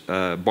 Just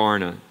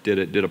Barna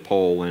did a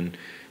poll, and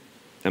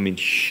I mean,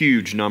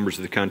 huge numbers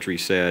of the country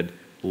said,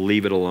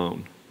 leave it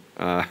alone.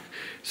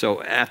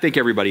 So I think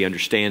everybody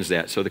understands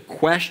that. So the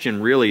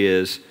question really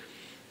is,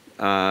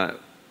 how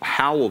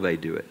will they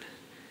do it?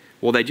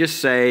 Will they just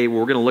say, well,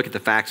 we're going to look at the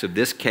facts of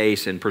this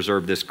case and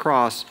preserve this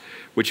cross,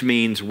 which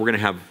means we're going to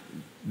have,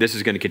 this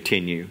is going to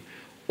continue?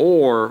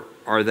 Or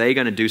are they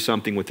going to do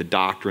something with the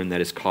doctrine that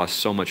has caused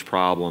so much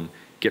problem,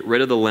 get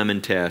rid of the lemon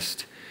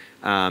test,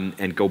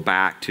 and go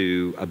back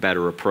to a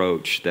better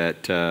approach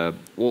that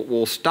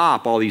will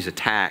stop all these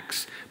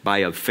attacks by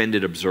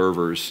offended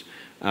observers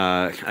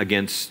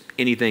against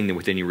anything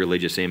with any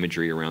religious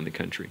imagery around the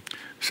country?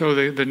 So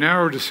the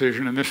narrow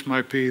decision, and this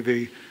might be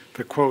the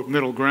quote,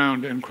 middle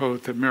ground, end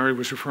quote, that Mary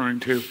was referring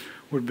to,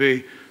 would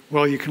be,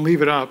 well, you can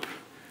leave it up,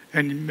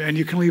 and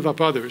you can leave up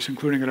others,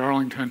 including at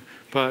Arlington,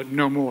 but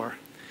no more.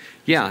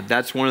 Yeah,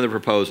 that's one of the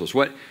proposals.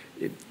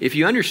 If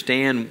you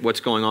understand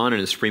what's going on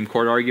in a Supreme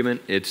Court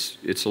argument, it's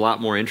a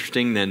lot more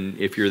interesting than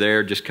if you're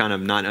there just kind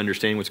of not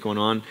understanding what's going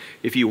on.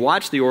 If you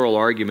watch the oral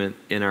argument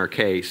in our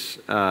case,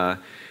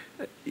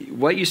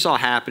 what you saw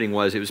happening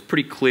was it was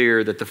pretty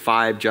clear that the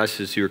 5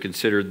 justices who are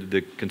considered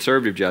the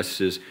conservative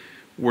justices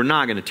were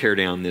not going to tear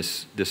down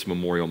this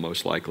memorial,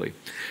 most likely.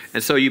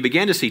 And so you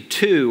began to see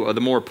 2 of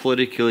the more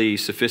politically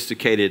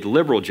sophisticated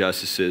liberal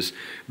justices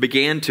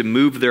began to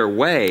move their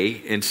way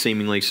in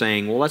seemingly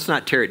saying, well, let's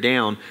not tear it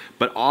down,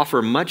 but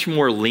offer much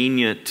more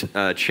lenient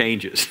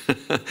changes.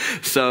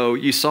 So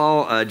you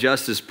saw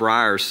Justice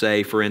Breyer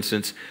say, for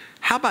instance,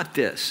 how about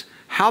this?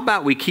 How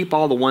about we keep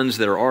all the ones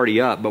that are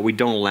already up, but we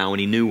don't allow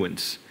any new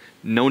ones?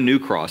 No new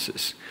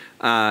crosses.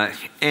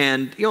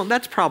 And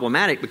that's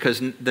problematic because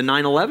the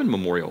 9/11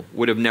 memorial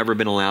would have never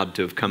been allowed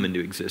to have come into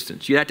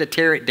existence. You'd have to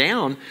tear it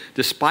down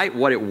despite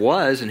what it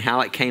was and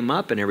how it came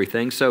up and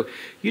everything. So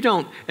you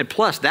don't, and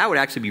plus that would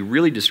actually be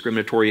really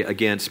discriminatory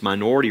against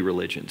minority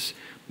religions,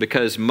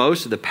 because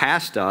most of the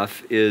past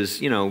stuff is,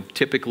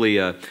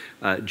 typically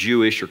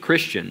Jewish or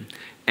Christian.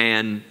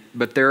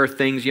 But there are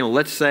things,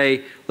 let's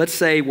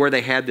say where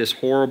they had this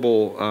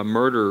horrible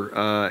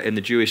murder in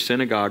the Jewish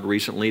synagogue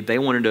recently,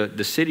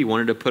 the city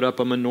wanted to put up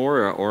a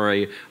menorah or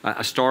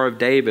a Star of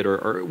David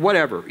or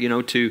whatever,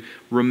 to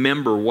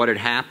remember what had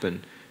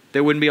happened. They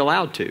wouldn't be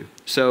allowed to.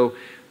 So,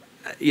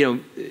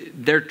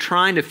 they're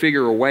trying to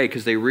figure a way,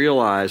 because they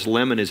realize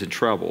Lemon is in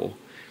trouble.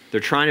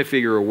 They're trying to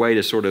figure a way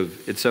to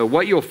and so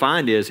what you'll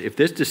find is if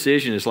this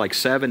decision is like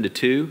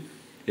 7-2,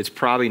 it's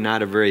probably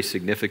not a very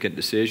significant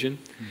decision.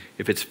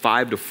 If it's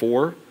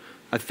 5-4,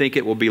 I think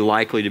it will be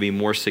likely to be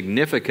more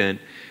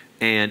significant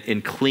and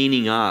in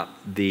cleaning up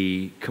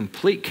the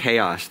complete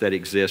chaos that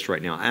exists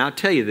right now. And I'll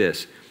tell you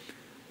this,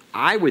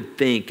 I would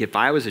think if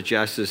I was a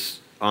justice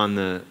on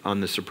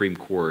the Supreme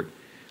Court,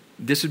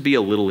 this would be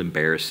a little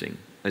embarrassing.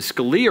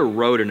 Scalia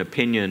wrote an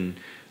opinion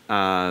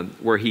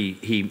where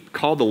he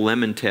called the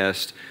lemon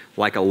test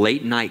like a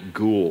late night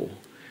ghoul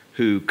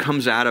who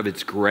comes out of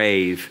its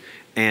grave.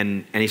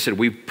 And he said,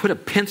 we put a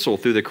pencil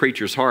through the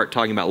creature's heart,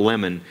 talking about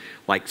Lemon,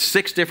 like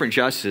 6 different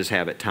justices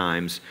have at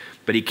times,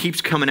 but he keeps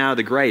coming out of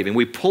the grave. And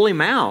we pull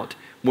him out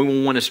when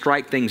we want to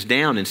strike things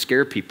down and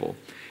scare people.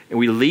 And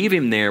we leave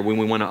him there when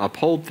we want to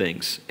uphold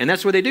things. And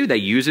that's what they do. They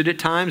use it at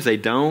times, they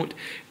don't.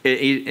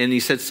 And he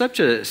said,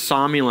 such a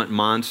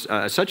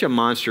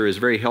monster is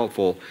very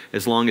helpful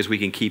as long as we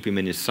can keep him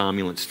in his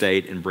somnolent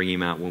state and bring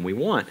him out when we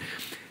want.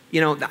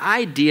 The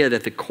idea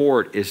that the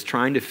court is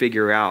trying to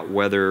figure out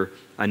whether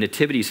a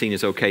nativity scene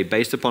is okay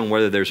based upon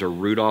whether there's a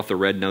Rudolph the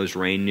Red-Nosed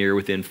Reindeer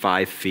within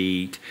 5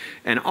 feet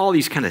and all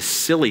these kind of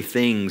silly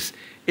things,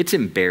 it's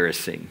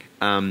embarrassing.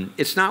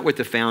 It's not what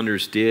the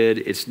founders did.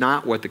 It's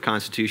not what the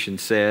Constitution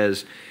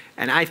says.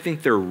 And I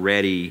think they're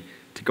ready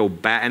to go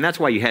back. And that's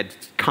why you had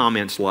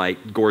comments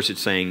like Gorsuch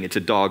saying it's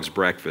a dog's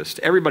breakfast.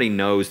 Everybody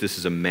knows this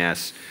is a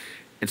mess.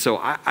 And so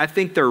I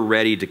think they're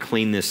ready to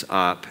clean this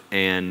up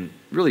and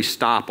really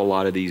stop a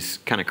lot of these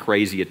kind of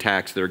crazy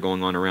attacks that are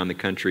going on around the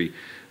country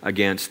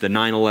against the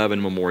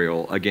 9/11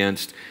 memorial,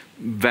 against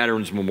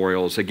veterans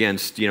memorials,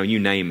 against, you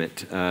name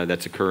it,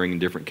 that's occurring in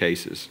different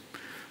cases.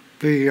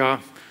 The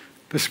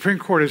Supreme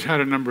Court has had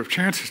a number of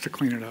chances to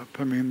clean it up.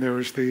 I mean, there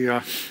was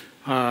the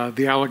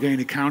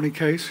Allegheny County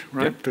case,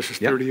 right? Yep. This is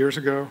 30 years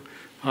ago.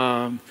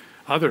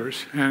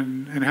 others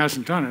and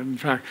hasn't done it. In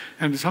fact,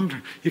 and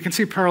you can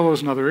see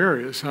parallels in other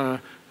areas.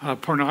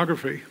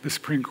 Pornography, the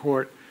Supreme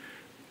Court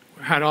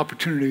had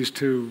opportunities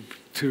to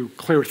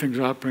clear things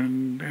up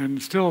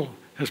and still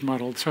has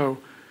muddled. So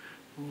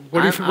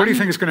what do you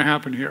think is going to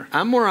happen here?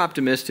 I'm more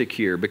optimistic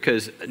here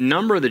because a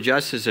number of the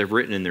justices have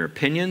written in their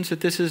opinions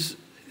that this is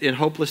in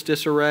hopeless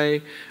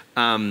disarray.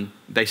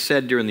 They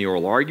said during the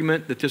oral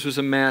argument that this was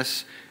a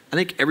mess. I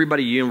think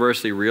everybody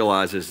universally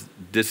realizes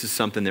this is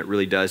something that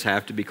really does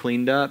have to be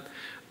cleaned up.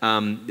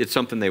 It's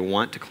something they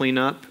want to clean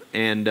up,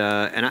 and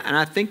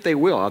I think they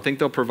will. I think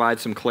they'll provide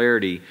some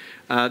clarity.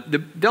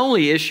 The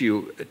only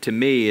issue to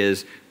me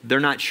is they're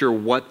not sure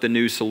what the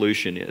new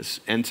solution is,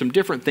 and some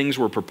different things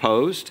were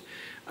proposed,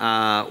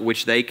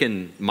 which they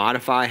can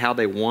modify how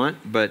they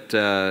want. But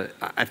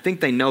I think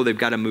they know they've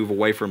got to move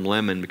away from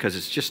Lemon because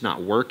it's just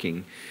not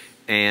working.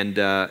 And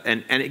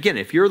again,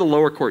 if you're the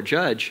lower court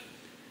judge,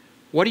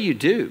 what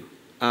do?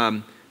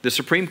 The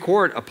Supreme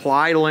Court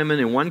applied Lemon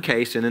in one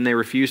case, and then they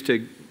refused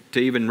to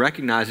even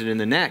recognize it in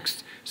the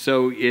next.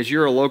 So as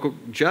you're a local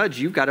judge,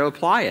 you've got to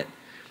apply it.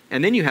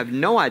 And then you have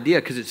no idea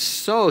because it's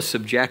so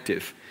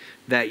subjective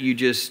that you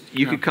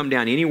could come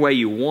down any way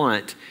you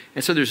want.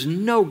 And so there's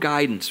no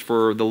guidance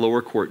for the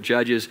lower court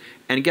judges.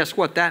 And guess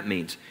what that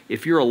means?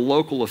 If you're a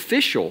local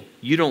official,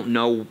 you don't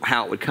know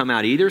how it would come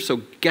out either.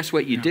 So guess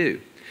what you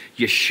do?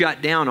 You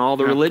shut down all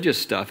the religious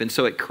stuff. And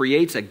so it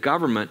creates a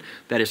government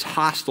that is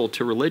hostile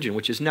to religion,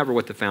 which is never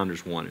what the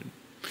founders wanted.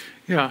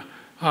 Yeah.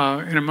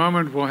 In a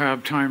moment, we'll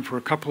have time for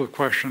a couple of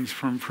questions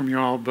from you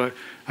all, but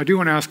I do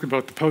want to ask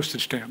about the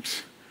postage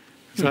stamps.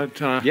 Is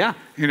that,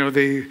 you know,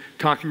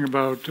 talking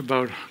about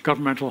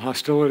governmental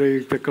hostility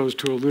that goes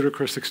to a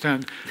ludicrous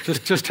extent.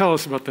 Just tell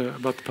us about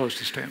the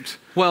postage stamps.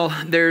 Well,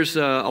 there's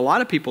a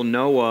lot of people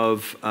know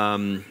of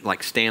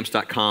like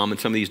stamps.com and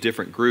some of these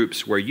different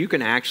groups where you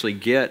can actually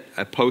get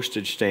a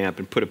postage stamp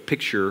and put a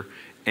picture,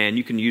 and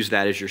you can use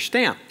that as your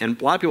stamp. And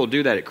a lot of people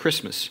do that at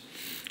Christmas.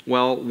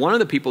 Well, one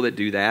of the people that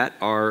do that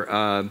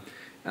are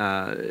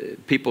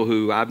people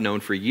who I've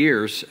known for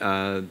years,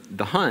 the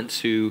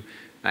Hunts, who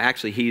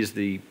actually he's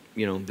the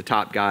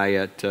top guy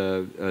at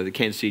the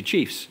Kansas City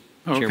Chiefs,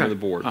 chairman of the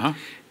board.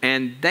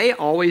 And they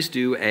always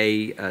do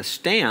a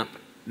stamp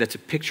that's a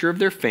picture of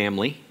their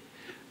family,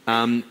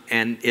 and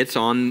it's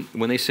on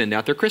when they send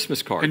out their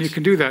Christmas cards. And you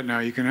can do that now.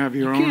 You can have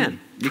your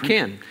own. You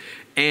can.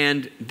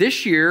 And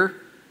this year,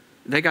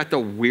 they got the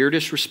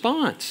weirdest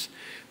response.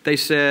 They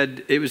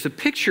said it was a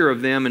picture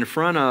of them in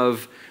front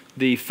of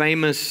the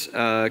famous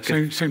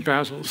St.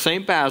 Basil's.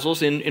 St.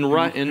 Basil's in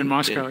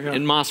Moscow.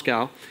 In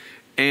Moscow.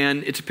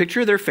 And it's a picture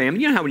of their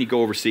family. You know how when you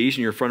go overseas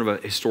and you're in front of a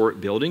historic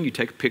building, you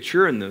take a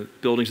picture and the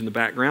building's in the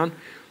background?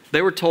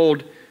 They were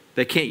told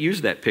they can't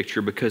use that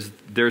picture because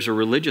there's a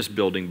religious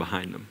building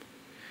behind them.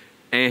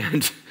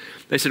 And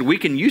they said, we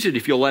can use it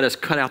if you'll let us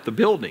cut out the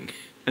building.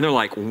 And they're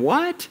like,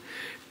 what?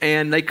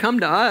 And they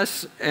come to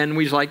us and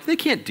we was like, they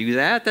can't do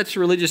that. That's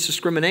religious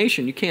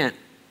discrimination. You can't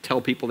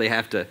tell people they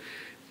have to,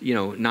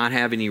 not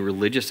have any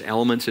religious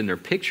elements in their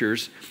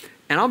pictures.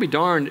 And I'll be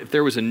darned if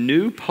there was a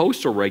new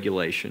postal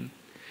regulation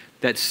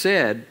that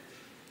said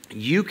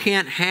you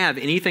can't have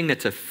anything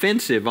that's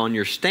offensive on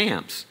your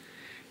stamps.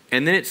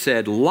 And then it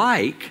said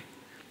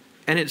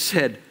and it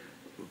said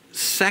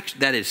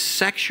that is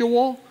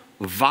sexual,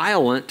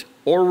 violent,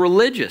 or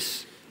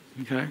religious.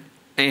 Okay.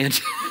 And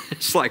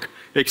it's like,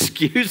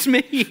 excuse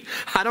me?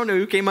 I don't know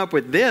who came up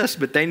with this,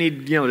 but they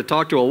need, to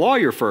talk to a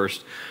lawyer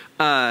first.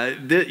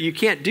 You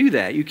can't do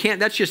that. You can't.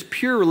 That's just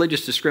pure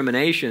religious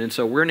discrimination. And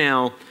so we're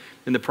now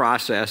in the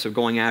process of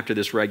going after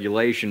this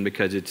regulation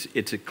because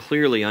it's a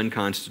clearly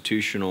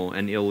unconstitutional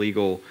and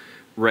illegal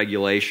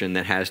regulation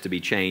that has to be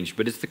changed.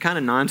 But it's the kind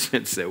of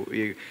nonsense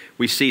that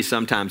we see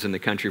sometimes in the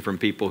country from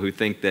people who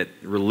think that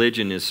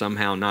religion is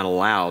somehow not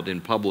allowed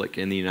in public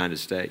in the United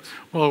States.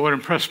 Well, what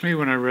impressed me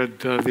when I read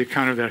the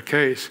account of that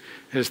case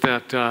is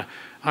that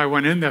I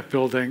went in that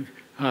building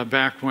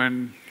back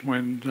when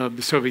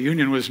the Soviet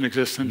Union was in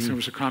existence. It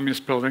was a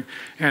communist building,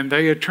 and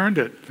they had turned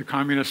it. The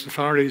communist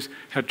authorities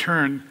had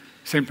turned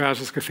St.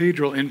 Basil's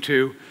Cathedral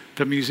into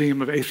the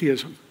Museum of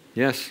Atheism.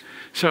 Yes.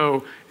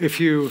 So if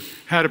you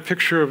had a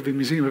picture of the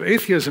Museum of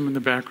Atheism in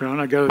the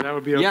background, I gather that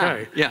would be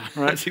okay. Yeah,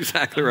 right? That's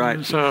exactly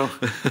right. So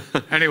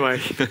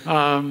anyway,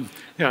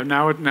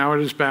 now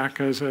it is back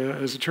as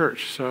a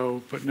church.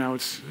 So, but now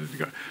it's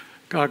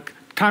got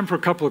time for a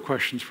couple of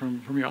questions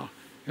from y'all.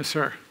 Yes,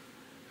 sir.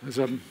 There's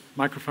a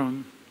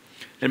microphone.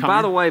 And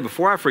by the way,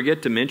 before I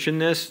forget to mention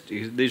this,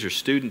 these are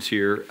students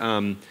here.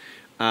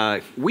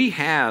 We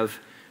have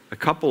a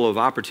couple of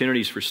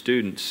opportunities for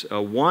students.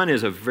 One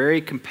is a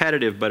very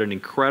competitive but an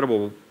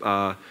incredible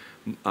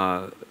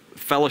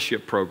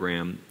fellowship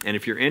program. And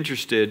if you're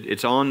interested,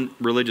 it's on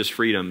religious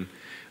freedom.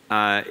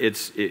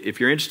 If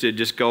you're interested,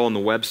 just go on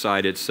the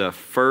website. It's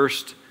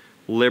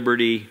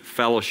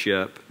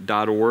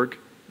firstlibertyfellowship.org.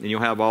 And you'll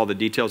have all the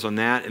details on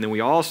that. And then we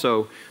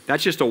also,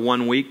 that's just a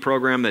one-week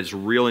program that's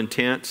real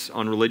intense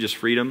on religious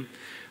freedom.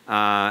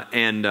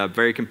 And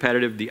very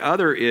competitive. The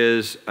other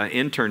is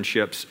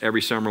internships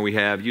every summer we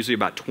have, usually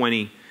about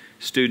 20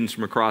 students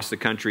from across the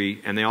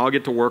country, and they all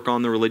get to work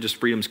on the religious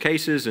freedoms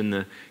cases and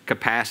the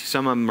capacity.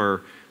 Some of them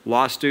are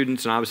law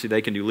students, and obviously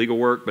they can do legal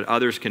work, but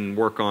others can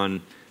work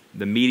on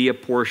the media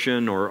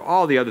portion or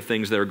all the other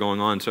things that are going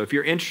on. So if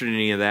you're interested in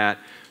any of that,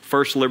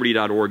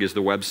 firstliberty.org is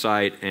the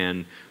website,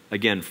 and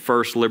again,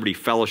 First Liberty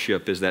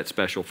Fellowship is that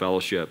special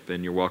fellowship,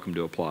 and you're welcome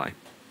to apply.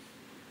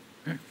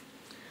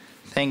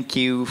 Thank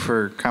you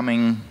for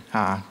coming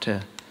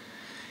to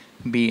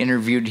be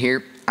interviewed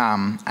here.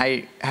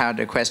 I had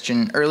a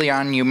question. Early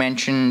on, you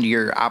mentioned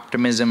your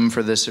optimism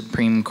for the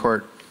Supreme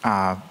Court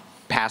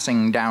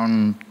passing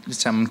down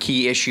some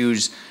key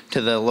issues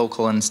to the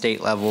local and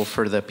state level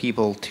for the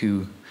people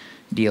to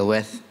deal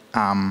with.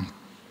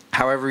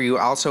 However, you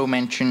also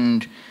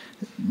mentioned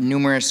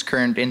numerous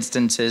current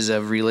instances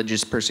of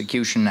religious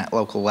persecution at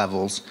local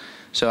levels.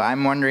 So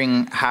I'm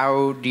wondering,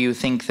 how do you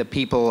think the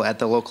people at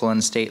the local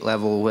and state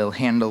level will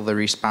handle the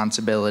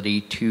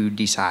responsibility to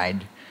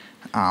decide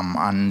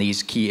on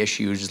these key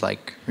issues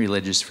like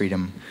religious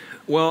freedom?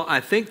 Well, I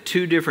think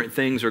two different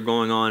things are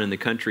going on in the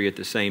country at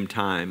the same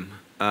time.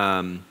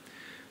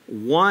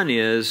 One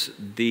is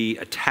the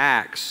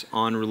attacks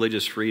on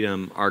religious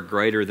freedom are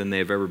greater than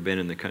they've ever been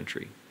in the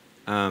country.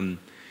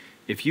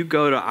 If you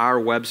go to our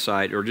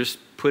website or just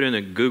put in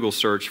a Google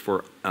search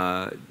for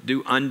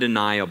do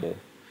undeniable,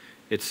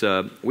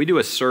 we do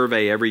a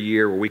survey every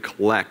year where we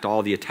collect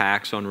all the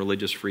attacks on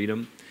religious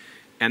freedom,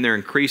 and they're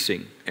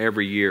increasing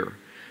every year.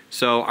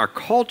 So our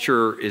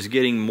culture is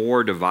getting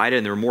more divided,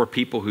 and there are more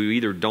people who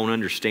either don't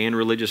understand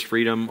religious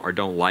freedom or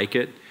don't like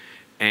it,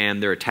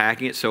 and they're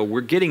attacking it. So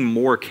we're getting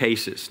more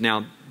cases.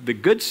 Now, the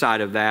good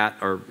side of that,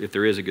 or if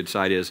there is a good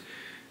side, is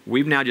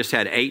we've now just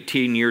had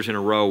 18 years in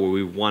a row where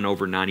we've won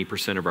over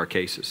 90% of our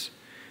cases.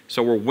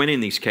 So we're winning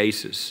these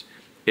cases.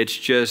 It's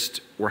just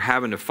we're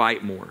having to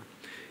fight more.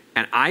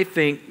 And I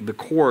think the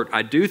court,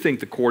 I do think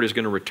the court is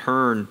going to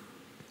return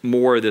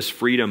more of this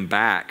freedom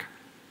back.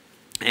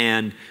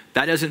 And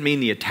that doesn't mean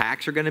the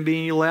attacks are going to be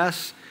any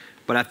less,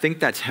 but I think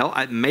that's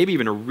maybe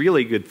even a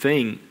really good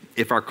thing.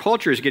 If our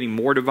culture is getting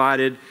more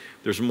divided,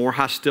 there's more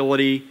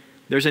hostility,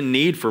 there's a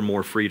need for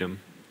more freedom.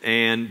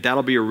 And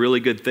that'll be a really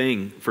good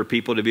thing for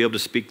people to be able to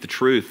speak the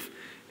truth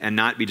and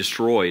not be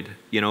destroyed,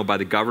 by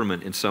the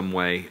government in some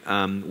way.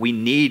 We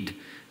need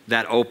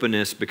that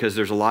openness because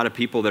there's a lot of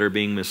people that are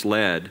being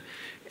misled.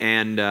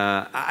 And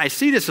I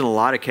see this in a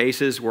lot of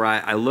cases where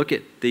I look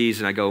at these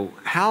and I go,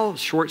 how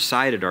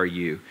short-sighted are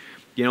you?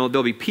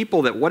 There'll be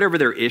people that whatever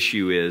their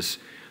issue is,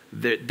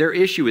 their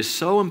issue is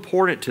so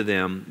important to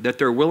them that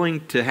they're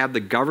willing to have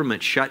the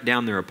government shut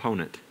down their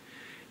opponent.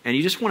 And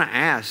you just want to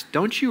ask,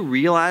 don't you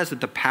realize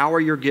that the power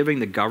you're giving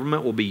the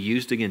government will be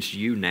used against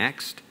you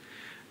next?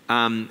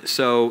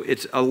 So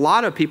it's a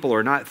lot of people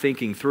are not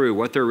thinking through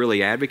what they're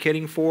really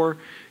advocating for.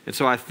 And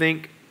so I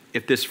think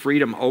if this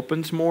freedom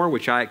opens more,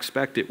 which I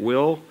expect it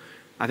will,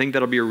 I think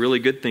that'll be a really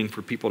good thing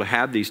for people to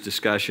have these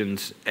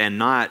discussions and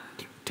not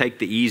take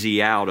the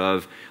easy out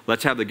of,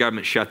 let's have the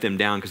government shut them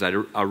down because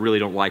I really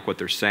don't like what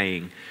they're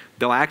saying.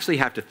 They'll actually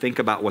have to think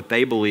about what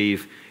they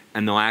believe,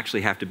 and there'll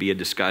actually have to be a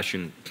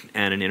discussion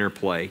and an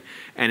interplay.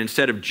 And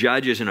instead of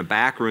judges in a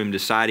back room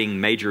deciding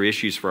major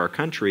issues for our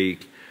country,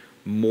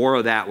 more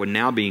of that would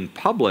now be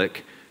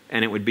public,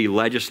 and it would be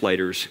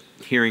legislators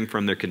hearing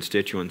from their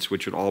constituents,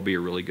 which would all be a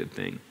really good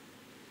thing.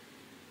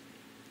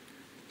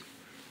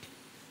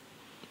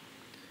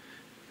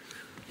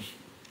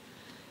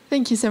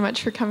 Thank you so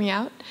much for coming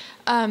out.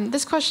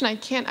 This question I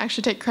can't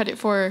actually take credit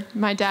for.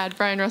 My dad,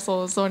 Brian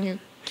Russell, is the one who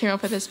came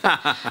up with this. But,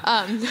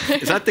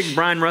 is that the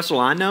Brian Russell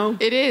I know?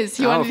 It is.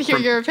 He wanted to hear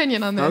your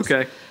opinion on this.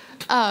 Okay.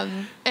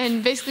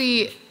 And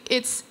basically,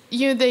 it's,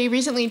 they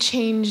recently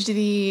changed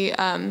the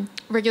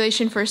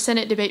regulation for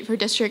Senate debate for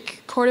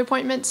district court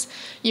appointments,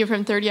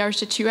 from 30 hours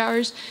to 2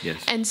 hours.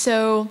 Yes. And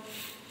so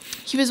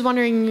he was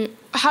wondering,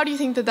 how do you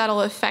think that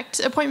that'll affect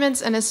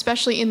appointments, and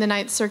especially in the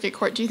Ninth Circuit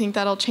Court? Do you think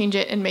that'll change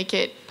it and make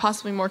it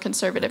possibly more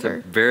conservative?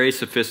 That's a very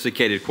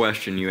sophisticated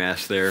question you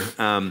asked there.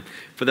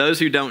 For those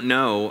who don't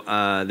know,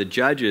 the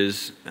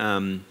judges,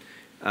 one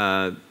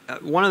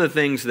of the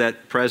things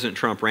that President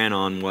Trump ran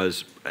on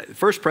was, the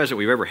first president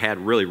we've ever had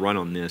really run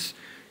on this,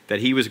 that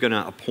he was going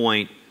to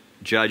appoint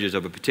judges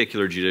of a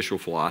particular judicial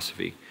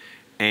philosophy.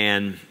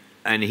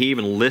 And he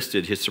even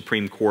listed his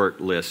Supreme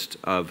Court list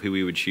of who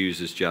he would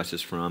choose as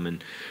justice from.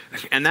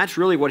 And that's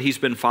really what he's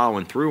been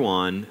following through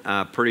on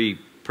pretty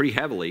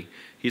heavily.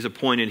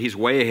 He's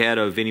way ahead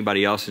of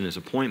anybody else in his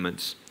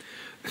appointments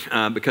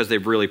because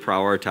they've really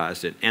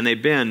prioritized it. And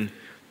they've been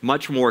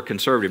much more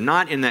conservative,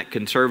 not in that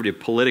conservative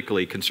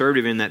politically,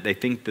 conservative in that they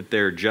think that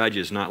they're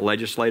judges, not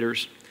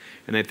legislators.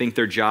 And they think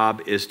their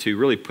job is to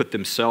really put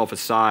themselves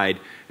aside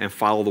and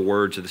follow the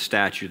words of the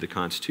statute of the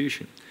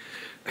Constitution.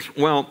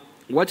 Well,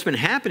 what's been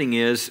happening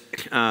is,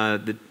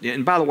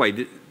 and by the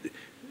way,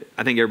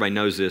 I think everybody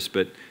knows this,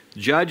 but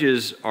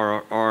judges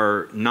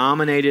are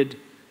nominated,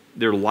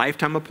 they're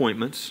lifetime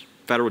appointments,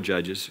 federal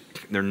judges.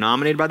 They're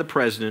nominated by the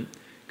president,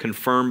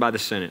 confirmed by the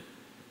Senate.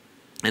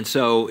 And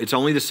so it's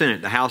only the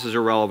Senate. The House is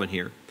irrelevant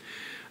here.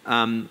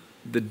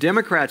 The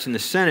Democrats in the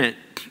Senate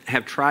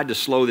have tried to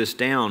slow this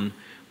down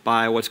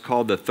by what's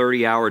called the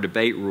 30-hour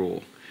debate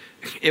rule.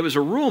 It was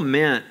a rule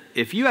meant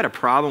if you had a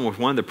problem with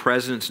one of the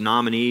president's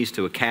nominees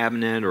to a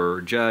cabinet or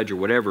a judge or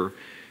whatever,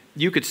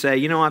 you could say,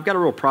 you know, I've got a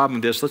real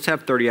problem with this. Let's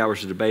have 30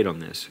 hours of debate on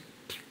this.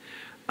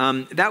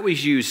 That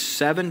was used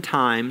 7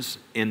 times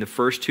in the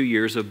first 2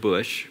 years of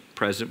Bush,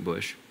 President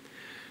Bush,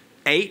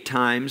 8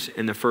 times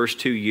in the first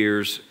 2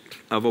 years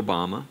of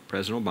Obama,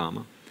 President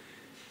Obama.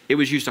 It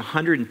was used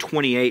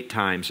 128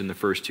 times in the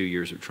first 2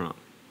 years of Trump.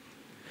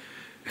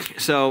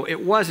 So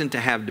it wasn't to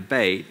have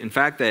debate. In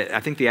fact, I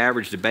think the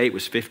average debate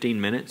was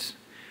 15 minutes.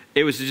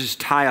 It was to just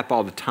tie up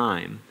all the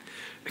time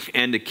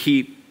and to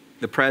keep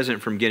the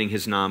president from getting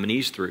his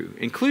nominees through,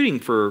 including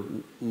for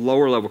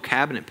lower-level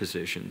cabinet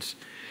positions.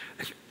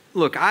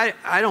 Look,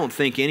 I don't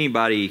think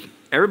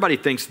everybody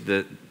thinks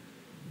that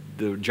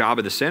the job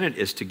of the Senate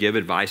is to give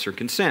advice or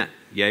consent,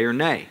 yay or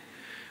nay.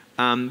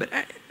 But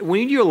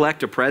when you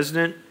elect a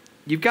president,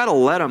 you've got to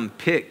let them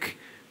pick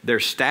their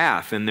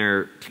staff and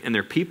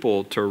their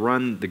people to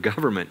run the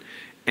government.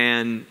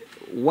 And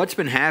what's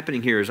been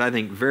happening here is, I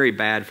think, very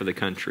bad for the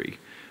country.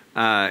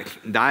 The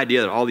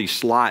idea that all these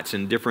slots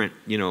in different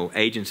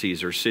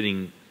agencies are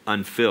sitting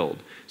unfilled.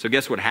 So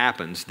guess what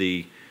happens?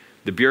 The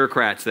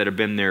bureaucrats that have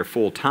been there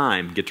full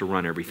time get to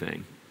run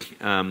everything,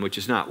 which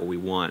is not what we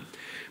want.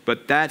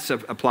 But that's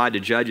applied to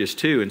judges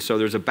too, and so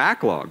there's a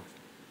backlog.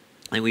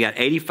 And we got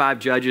 85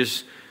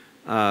 judges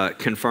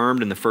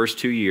confirmed in the first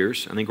 2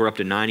 years. I think we're up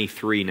to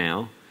 93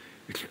 now.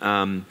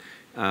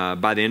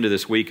 By the end of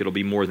this week, it'll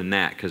be more than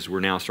that because we're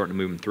now starting to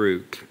move them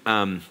through.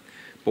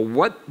 But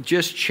what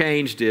just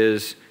changed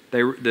is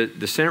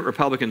the Senate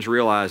Republicans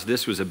realized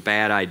this was a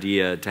bad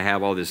idea to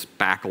have all this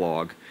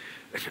backlog,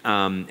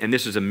 and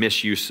this is a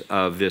misuse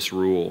of this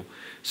rule.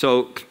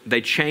 So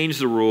they changed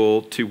the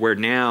rule to where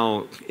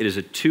now it is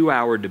a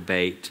 2-hour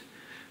debate,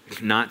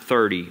 not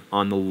 30,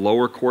 on the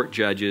lower court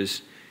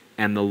judges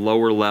and the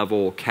lower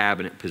level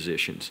cabinet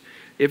positions.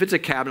 If it's a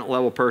cabinet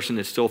level person,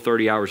 it's still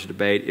 30 hours of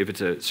debate. If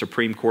it's a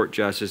Supreme Court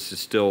justice,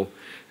 it's still,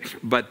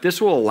 but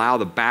this will allow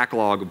the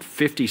backlog of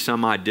 50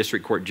 some odd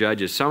district court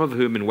judges, some of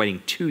whom have been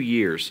waiting 2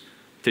 years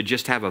to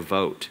just have a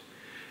vote.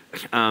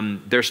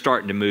 They're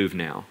starting to move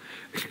now.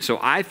 So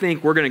I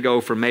think we're going to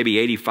go from maybe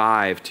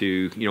 85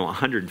 to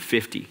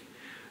 150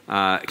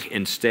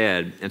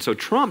 instead. And so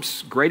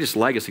Trump's greatest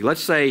legacy,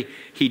 let's say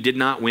he did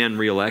not win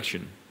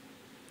re-election,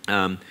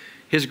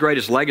 his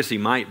greatest legacy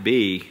might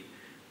be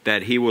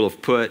that he will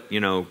have put,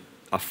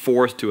 a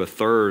fourth to a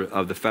third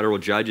of the federal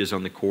judges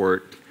on the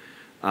court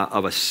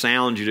of a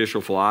sound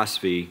judicial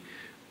philosophy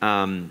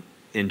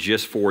in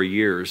just 4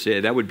 years.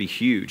 That would be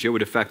huge. It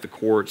would affect the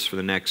courts for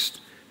the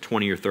next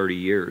 20 or 30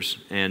 years.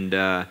 And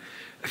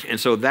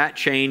so that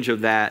change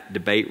of that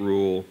debate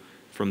rule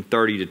from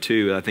 30 to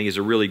 2, I think, is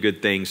a really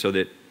good thing, so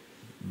that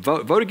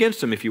vote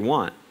against them if you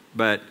want.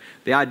 But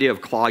the idea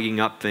of clogging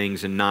up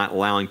things and not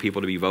allowing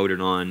people to be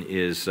voted on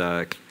is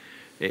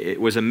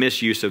it was a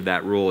misuse of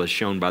that rule, as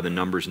shown by the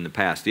numbers in the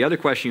past. The other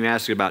question you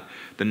asked about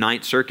the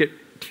Ninth Circuit,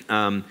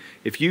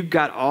 if you've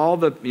got all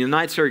the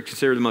Ninth Circuit is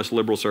considered the most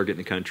liberal circuit in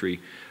the country.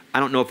 I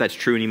don't know if that's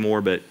true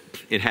anymore, but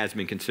it has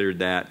been considered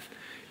that.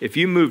 If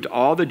you moved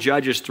all the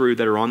judges through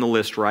that are on the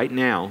list right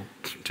now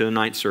to the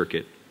Ninth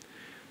Circuit,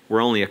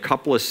 we're only a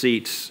couple of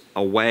seats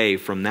away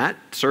from that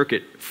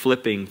circuit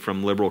flipping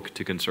from liberal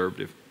to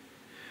conservative.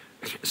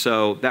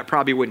 So that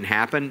probably wouldn't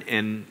happen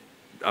in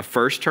a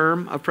first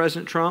term of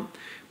President Trump.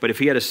 But if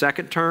he had a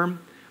second term,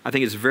 I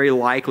think it's very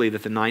likely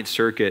that the Ninth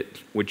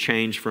Circuit would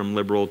change from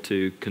liberal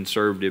to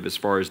conservative as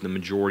far as the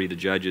majority of the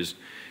judges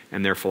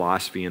and their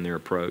philosophy and their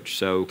approach.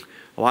 So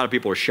a lot of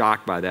people are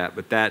shocked by that,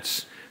 but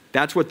that's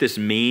what this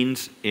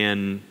means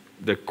in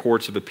the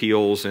courts of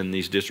appeals and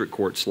these district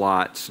court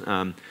slots.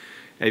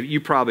 We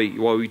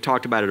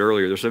talked about it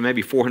earlier. There's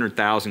maybe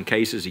 400,000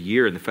 cases a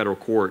year in the federal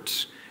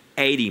courts.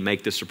 80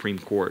 make the Supreme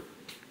Court.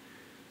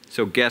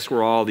 So guess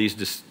where all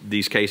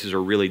these cases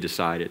are really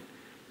decided?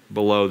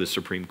 Below the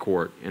Supreme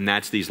Court. And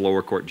that's these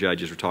lower court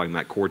judges we're talking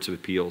about, courts of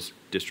appeals,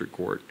 district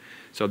court.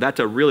 So that's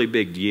a really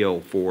big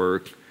deal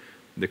for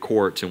the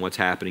courts and what's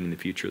happening in the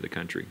future of the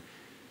country.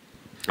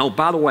 Oh,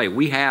 by the way,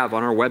 we have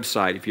on our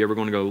website, if you're ever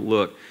going to go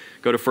look,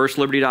 go to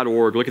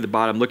firstliberty.org, look at the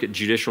bottom, look at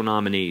judicial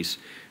nominees.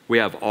 We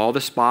have all the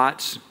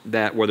spots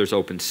where there's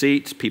open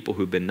seats, people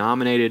who've been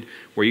nominated,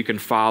 where you can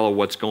follow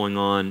what's going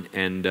on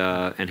and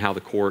how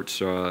the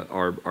courts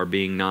are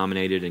being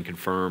nominated and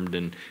confirmed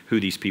and who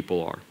these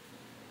people are.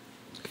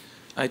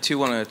 I too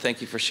want to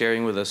thank you for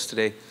sharing with us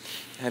today.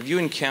 Have you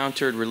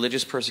encountered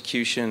religious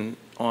persecution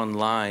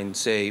online,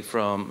 say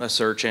from a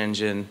search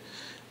engine?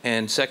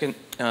 And second,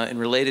 and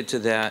related to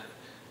that,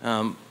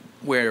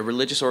 where a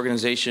religious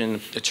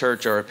organization, a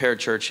church or a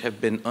parachurch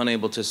have been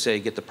unable to, say,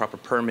 get the proper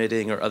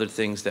permitting or other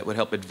things that would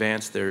help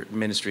advance their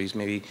ministries,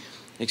 maybe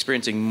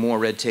experiencing more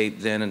red tape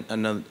than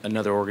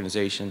another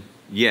organization?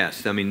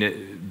 Yes, I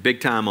mean,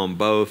 big time on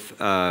both.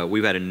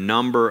 We've had a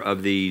number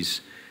of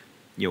these,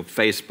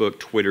 Facebook,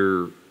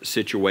 Twitter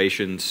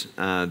situations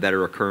that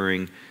are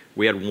occurring.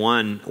 We had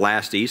one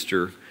last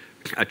Easter,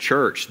 a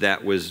church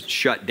that was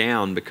shut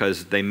down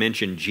because they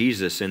mentioned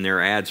Jesus in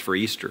their ads for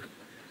Easter.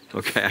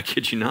 Okay, I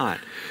kid you not.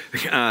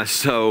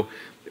 So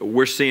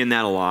we're seeing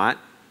that a lot.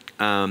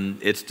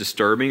 It's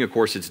disturbing. Of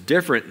course, it's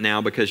different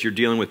now because you're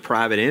dealing with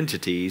private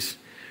entities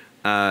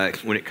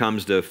when it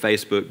comes to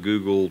Facebook,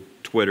 Google,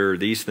 Twitter,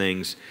 these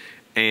things.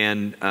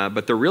 And,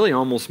 but they're really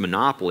almost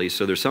monopolies.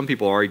 So there's some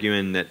people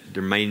arguing that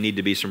there may need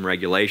to be some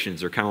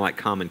regulations. They're kind of like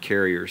common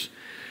carriers.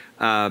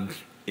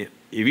 If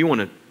you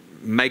want to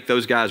make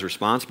those guys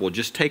responsible,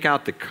 just take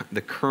out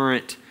the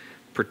current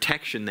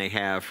protection they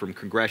have from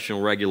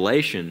congressional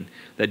regulation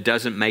that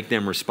doesn't make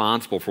them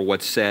responsible for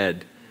what's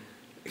said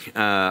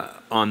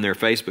on their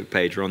Facebook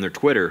page or on their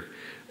Twitter.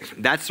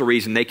 That's the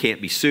reason they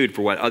can't be sued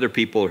for what other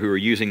people who are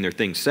using their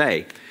things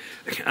say.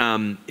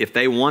 If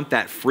they want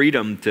that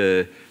freedom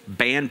to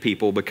ban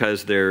people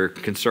because they're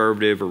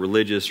conservative or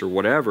religious or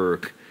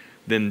whatever,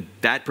 then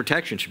that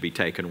protection should be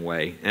taken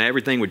away and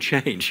everything would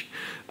change.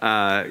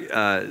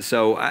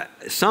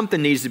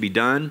 Something needs to be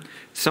done.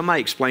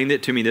 Somebody explained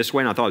it to me this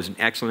way, and I thought it was an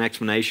excellent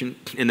explanation.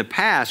 In the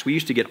past, we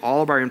used to get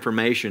all of our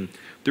information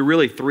through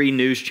really 3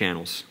 news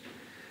channels: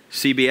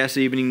 CBS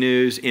Evening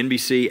News,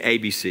 NBC,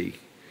 ABC.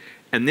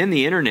 And then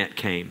the internet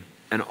came,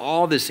 and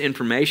all this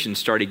information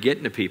started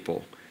getting to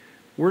people.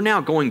 We're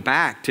now going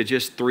back to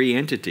just 3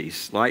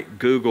 entities, like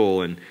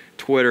Google and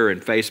Twitter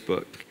and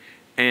Facebook.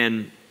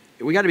 And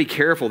we got to be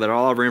careful that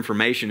all of our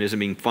information isn't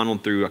being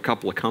funneled through a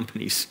couple of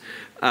companies.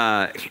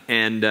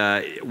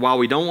 While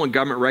we don't want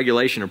government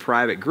regulation of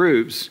private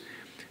groups,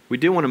 we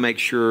do want to make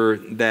sure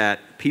that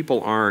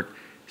people aren't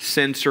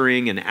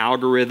censoring and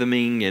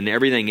algorithming and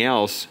everything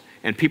else,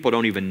 and people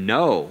don't even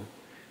know.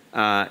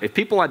 If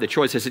people had the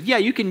choice, they said, yeah,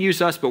 you can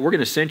use us, but we're going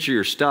to censor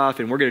your stuff,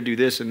 and we're going to do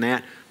this and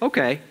that.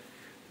 Okay,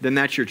 then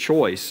that's your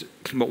choice.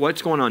 But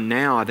what's going on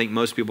now, I think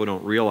most people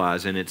don't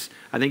realize, and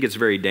I think it's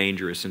very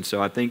dangerous. And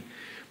so I think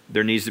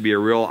there needs to be a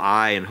real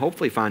eye and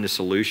hopefully find a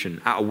solution.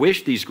 I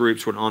wish these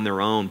groups would on their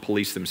own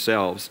police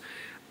themselves.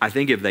 I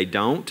think if they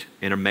don't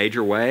in a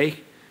major way,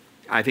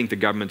 I think the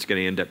government's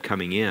going to end up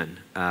coming in,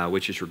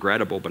 which is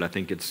regrettable, but I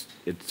think it's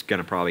going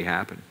to probably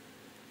happen.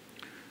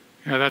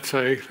 Yeah, that's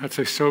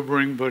a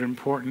sobering but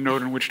important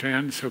note on which to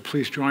end. So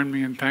please join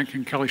me in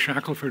thanking Kelly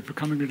Shackelford for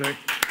coming today.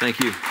 Thank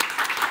you.